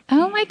year.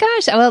 Oh my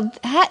gosh. Well,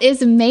 that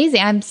is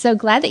amazing. I'm so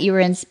glad that you were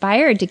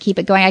inspired to keep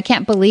it going. I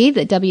can't believe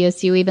that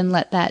WSU even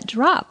let that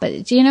drop. But,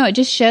 it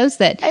just shows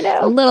that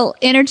a little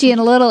energy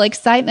and a little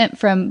excitement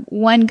from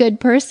one good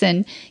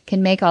person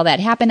can make all that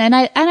happen. And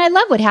I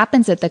love what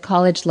happens at the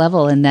college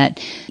level in that,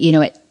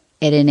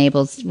 it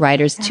enables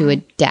riders to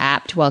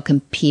adapt while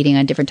competing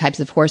on different types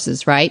of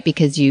horses, right?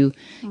 Because you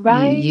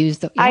use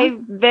the... Yeah. I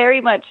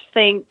very much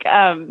think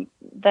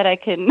that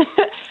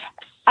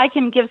I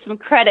can give some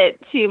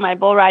credit to my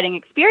bull riding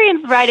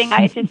experience riding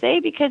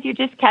IHSA because you're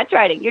just catch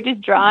riding. You're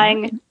just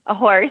drawing a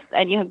horse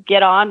and you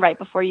get on right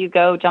before you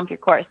go jump your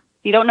course.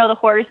 You don't know the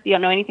horse. You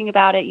don't know anything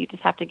about it. You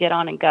just have to get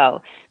on and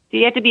go. So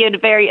you have to be a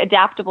very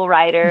adaptable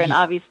rider and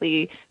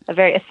obviously a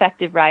very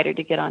effective rider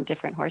to get on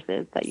different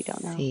horses that you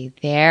don't know. See,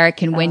 there it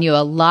can win you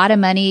a lot of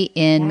money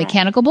in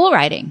mechanical bull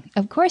riding.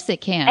 Of course it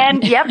can.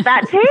 And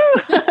that too.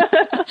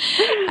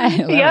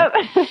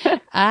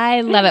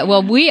 I love it.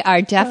 Well, we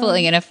are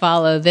definitely going to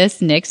follow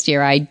this next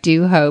year. I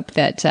do hope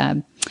that,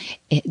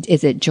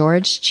 is it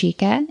George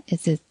Chica?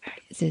 Is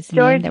his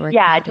George, name that we're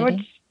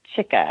George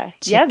Chica.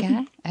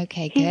 Yep.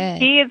 Okay,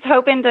 good. He is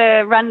hoping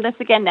to run this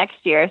again next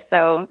year,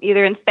 so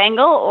either in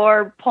Spangle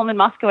or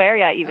Pullman-Moscow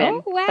area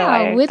even. Oh,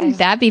 wow. So Wouldn't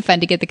that be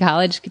fun to get the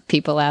college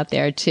people out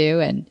there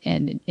too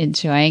and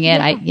enjoying it?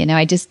 Yeah.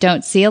 I just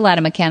don't see a lot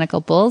of mechanical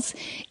bulls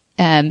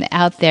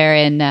out there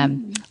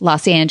in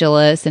Los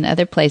Angeles and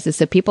other places.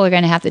 So people are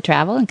going to have to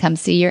travel and come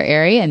see your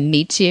area and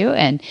meet you.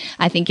 And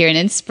I think you're an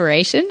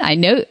inspiration. I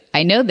know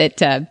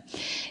that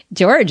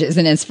George is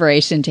an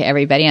inspiration to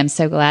everybody. I'm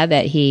so glad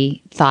that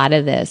he thought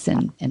of this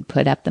and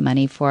put up the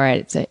money for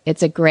it.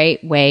 It's a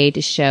great way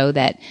to show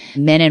that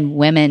men and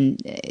women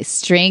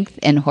strength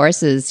and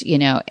horses,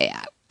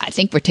 I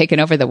think we're taking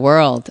over the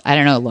world. I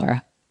don't know,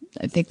 Laura.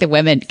 I think the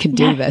women can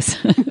do this.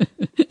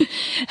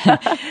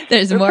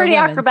 There's more pretty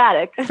women.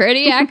 Acrobatic.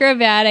 Pretty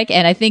acrobatic.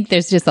 And I think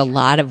there's just a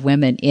lot of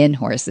women in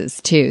horses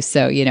too.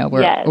 So,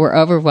 we're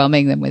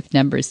overwhelming them with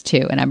numbers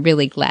too. And I'm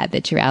really glad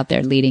that you're out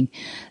there leading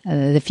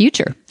the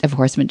future of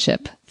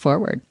horsemanship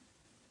forward.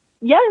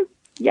 Yes.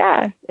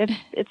 Yeah.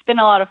 It's been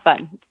a lot of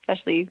fun,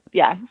 especially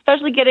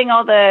getting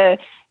all the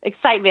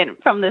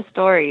excitement from this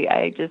story.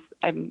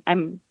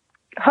 I'm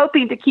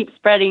hoping to keep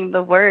spreading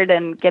the word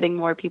and getting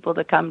more people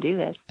to come do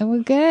this. Oh,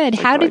 well, good.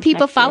 How do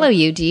people follow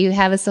you? Do you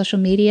have a social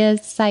media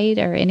site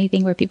or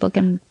anything where people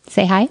can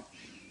say hi?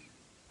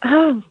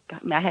 Oh,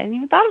 God, I hadn't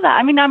even thought of that.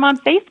 I mean, I'm on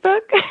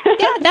Facebook.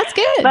 Yeah, that's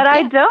good. But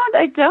I don't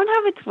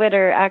have a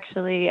Twitter,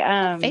 actually.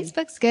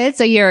 Facebook's good.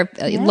 So you're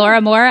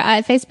Laura Moore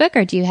at Facebook,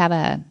 or do you have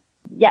a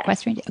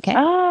equestrian? Okay.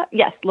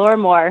 Yes, Laura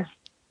Moore.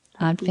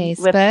 On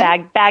Facebook. With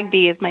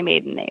Bagby is my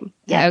maiden name.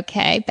 Yes.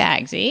 Okay,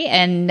 Bagby.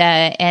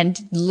 And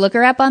look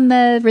her up on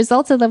the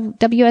results of the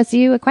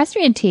WSU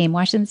equestrian team,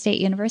 Washington State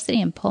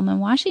University in Pullman,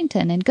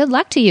 Washington. And good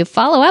luck to you.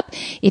 Follow up.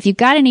 If you've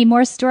got any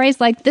more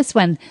stories like this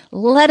one,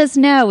 let us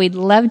know. We'd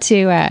love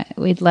to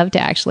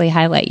actually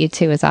highlight you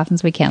too as often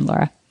as we can,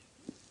 Laura.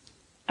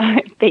 All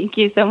right. Thank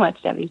you so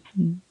much, Debbie.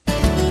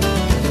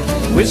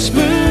 Whisper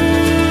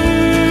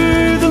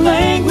the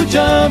language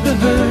of the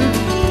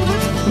herd.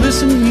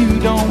 Listen, you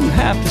don't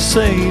have to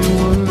say a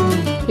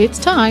word. It's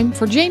time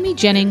for Jamie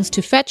Jennings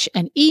to fetch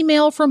an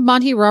email from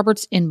Monty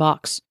Roberts'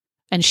 inbox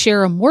and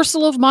share a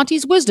morsel of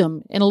Monty's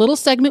wisdom in a little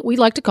segment we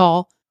like to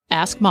call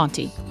Ask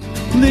Monty.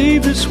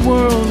 Leave this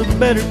world a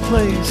better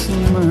place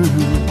than mine.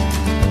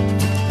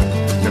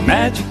 The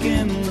magic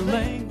in the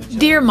language.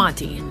 Dear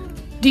Monty,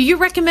 do you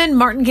recommend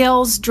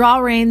martingales, draw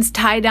reins,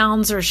 tie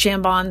downs, or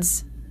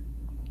chambons?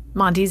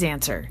 Monty's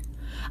answer.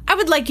 I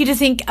would like you to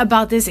think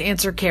about this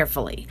answer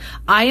carefully.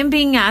 I am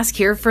being asked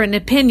here for an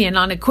opinion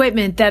on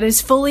equipment that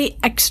is fully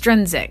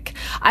extrinsic.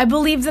 I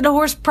believe that a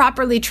horse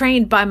properly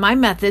trained by my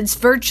methods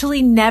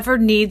virtually never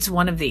needs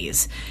one of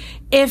these.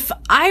 If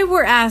I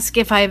were asked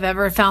if I have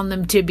ever found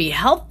them to be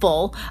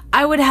helpful,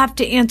 I would have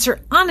to answer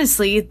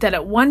honestly that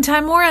at one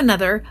time or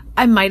another,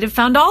 I might have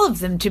found all of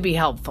them to be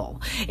helpful.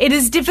 It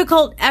is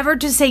difficult ever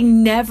to say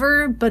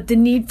never, but the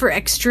need for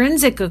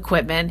extrinsic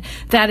equipment,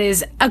 that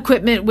is,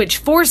 equipment which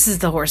forces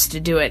the horse to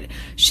do it,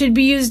 should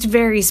be used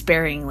very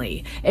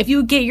sparingly. If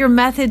you get your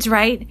methods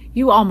right,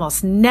 you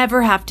almost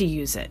never have to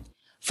use it.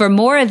 For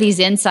more of these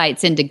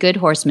insights into good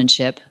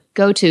horsemanship,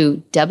 go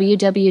to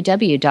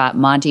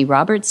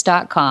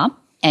www.montyroberts.com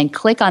and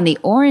click on the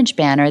orange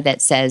banner that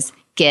says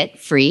Get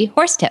Free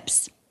Horse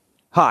Tips.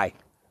 Hi,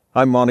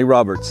 I'm Monty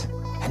Roberts,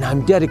 and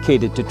I'm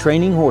dedicated to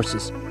training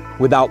horses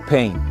without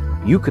pain.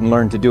 You can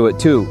learn to do it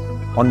too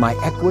on my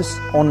Equus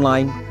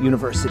Online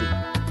University.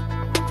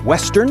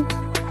 Western,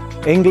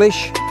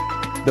 English,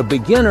 the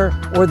beginner,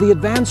 or the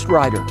advanced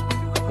rider.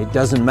 It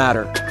doesn't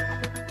matter.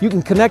 You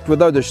can connect with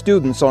other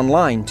students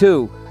online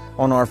too,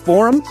 on our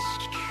forum,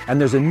 and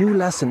there's a new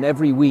lesson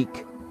every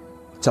week.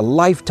 It's a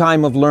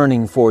lifetime of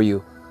learning for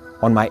you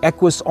on my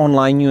Equus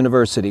Online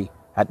University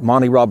at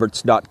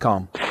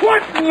montyroberts.com.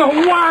 What in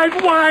the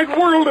wide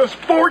world of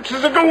sports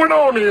is going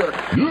on here?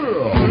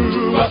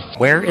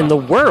 Where in the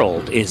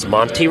world is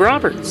Monty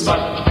Roberts?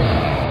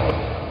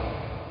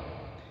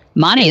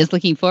 Monty is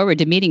looking forward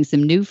to meeting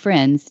some new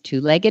friends,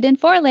 two-legged and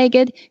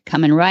four-legged,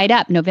 coming right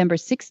up November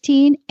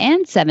 16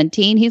 and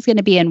 17. He's going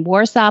to be in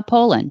Warsaw,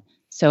 Poland.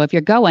 So if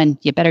you're going,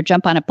 you better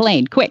jump on a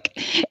plane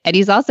quick. And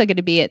he's also going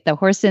to be at the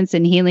Horse Sense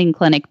and Healing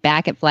Clinic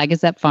back at Flag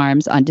Is Up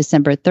Farms on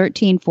December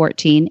 13,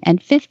 14,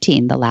 and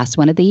 15, the last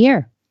one of the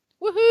year.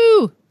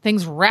 Woohoo!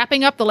 Things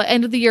wrapping up the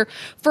end of the year.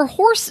 For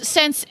Horse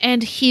Sense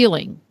and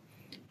Healing,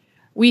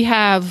 we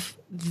have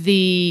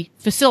the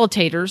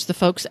facilitators, the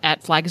folks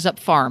at Flag Is Up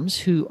Farms,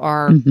 who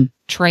are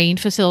trained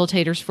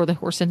facilitators for the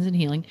Horse Sense and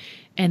Healing.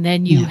 And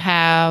then you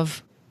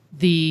have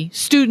the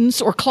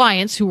students or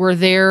clients who are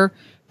there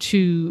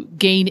to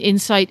gain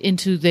insight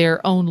into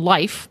their own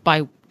life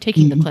by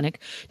taking the clinic.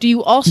 Do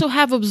you also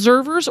have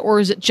observers, or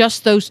is it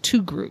just those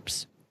two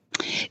groups?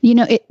 You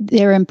know,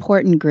 they're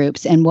important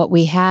groups. And what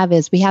we have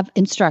is we have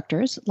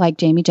instructors like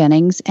Jamie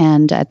Jennings.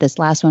 And at this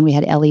last one, we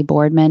had Ellie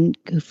Boardman,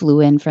 who flew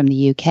in from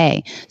the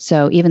UK.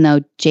 So even though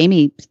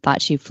Jamie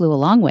thought she flew a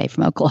long way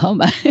from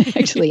Oklahoma,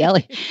 actually,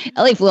 Ellie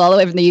flew all the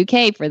way from the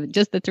UK for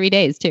just the 3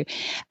 days, too.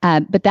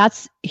 But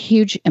that's a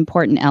huge,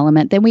 important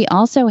element. Then we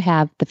also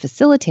have the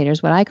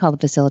facilitators, what I call the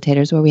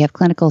facilitators, where we have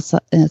clinical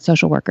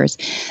social workers,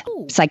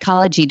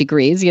 psychology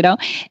degrees,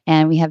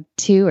 and we have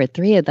 2 or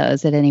 3 of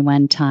those at any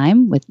one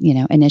time with,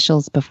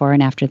 initials before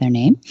and after their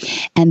name.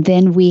 And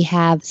then we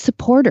have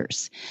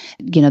supporters.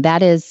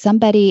 That is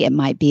somebody, it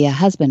might be a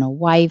husband, a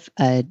wife,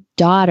 a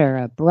daughter,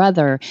 a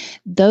brother.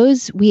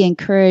 Those we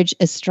encourage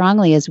as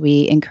strongly as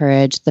we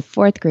encourage the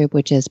fourth group,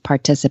 which is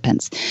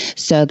participants.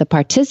 So the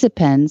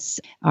participants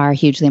are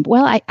hugely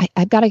important. Well,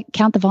 I've got to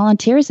count the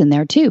volunteers in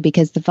there too,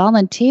 because the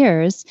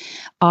volunteers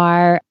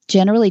are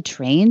generally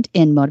trained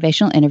in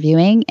motivational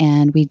interviewing,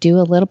 and we do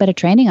a little bit of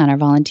training on our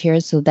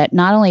volunteers so that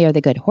not only are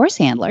they good horse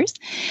handlers,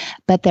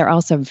 but they're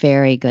also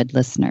very good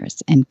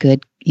listeners and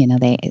good,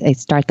 they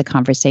start the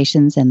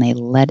conversations and they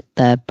let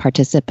the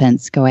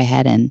participants go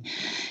ahead and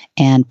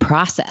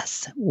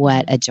process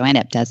what a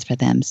join-up does for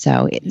them.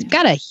 So it's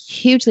got a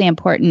hugely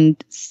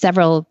important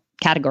several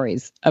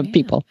categories of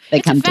people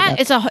that come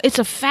together. It's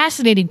a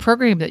fascinating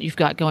program that you've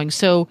got going.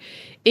 So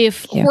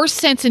if Horse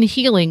Sense and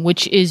Healing,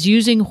 which is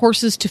using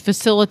horses to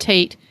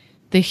facilitate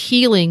the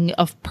healing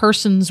of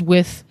persons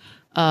with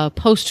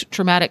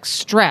post-traumatic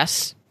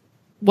stress,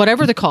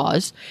 whatever the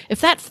cause,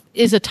 if that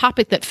is a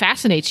topic that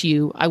fascinates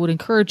you, I would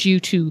encourage you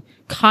to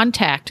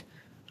contact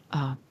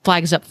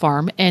Flags Up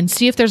Farm and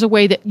see if there's a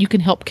way that you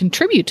can help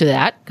contribute to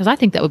that, because I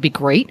think that would be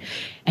great.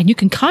 And you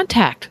can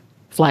contact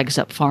Flags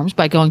Up Farms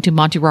by going to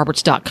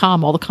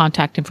montyroberts.com. All the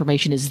contact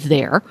information is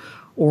there.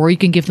 Or you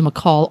can give them a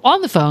call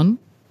on the phone,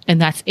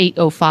 and that's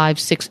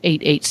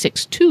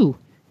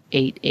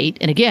 805-688-6288.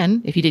 And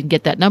again, if you didn't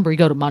get that number, you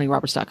go to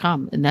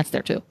montyroberts.com, and that's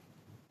there too.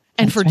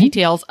 And that's for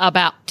details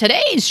about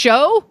today's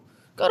show,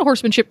 go to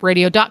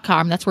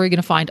horsemanshipradio.com. That's where you're going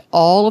to find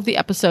all of the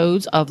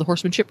episodes of the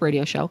Horsemanship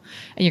Radio Show.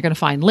 And you're going to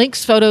find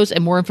links, photos,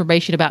 and more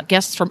information about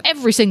guests from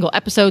every single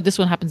episode. This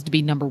one happens to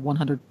be number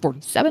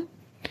 147.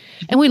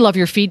 And we love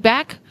your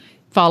feedback.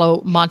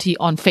 Follow Monty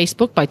on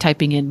Facebook by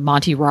typing in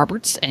Monty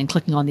Roberts and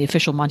clicking on the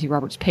official Monty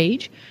Roberts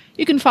page.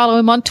 You can follow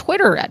him on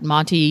Twitter at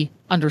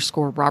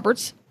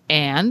Monty_Roberts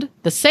and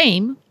the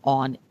same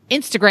on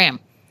Instagram.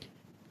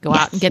 Go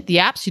out and get the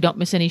app so you don't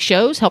miss any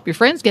shows. Help your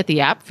friends get the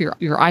app for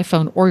your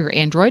iPhone or your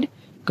Android.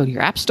 Go to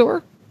your app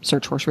store,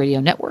 search Horse Radio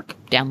Network,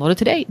 download it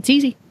today. It's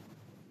easy.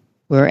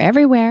 We're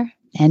everywhere.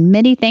 And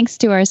many thanks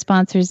to our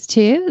sponsors,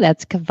 too.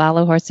 That's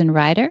Cavallo Horse and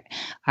Rider,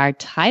 our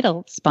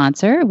title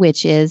sponsor,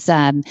 which is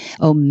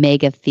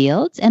Omega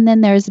Fields. And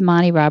then there's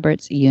Monty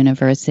Roberts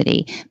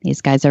University. These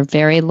guys are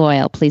very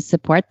loyal. Please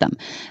support them.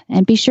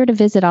 And be sure to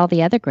visit all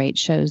the other great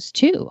shows,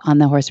 too, on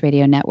the Horse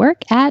Radio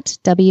Network at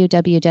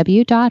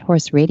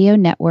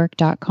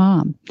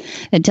www.horseradionetwork.com.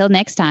 Until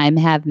next time,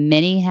 have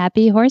many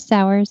happy horse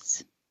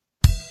hours.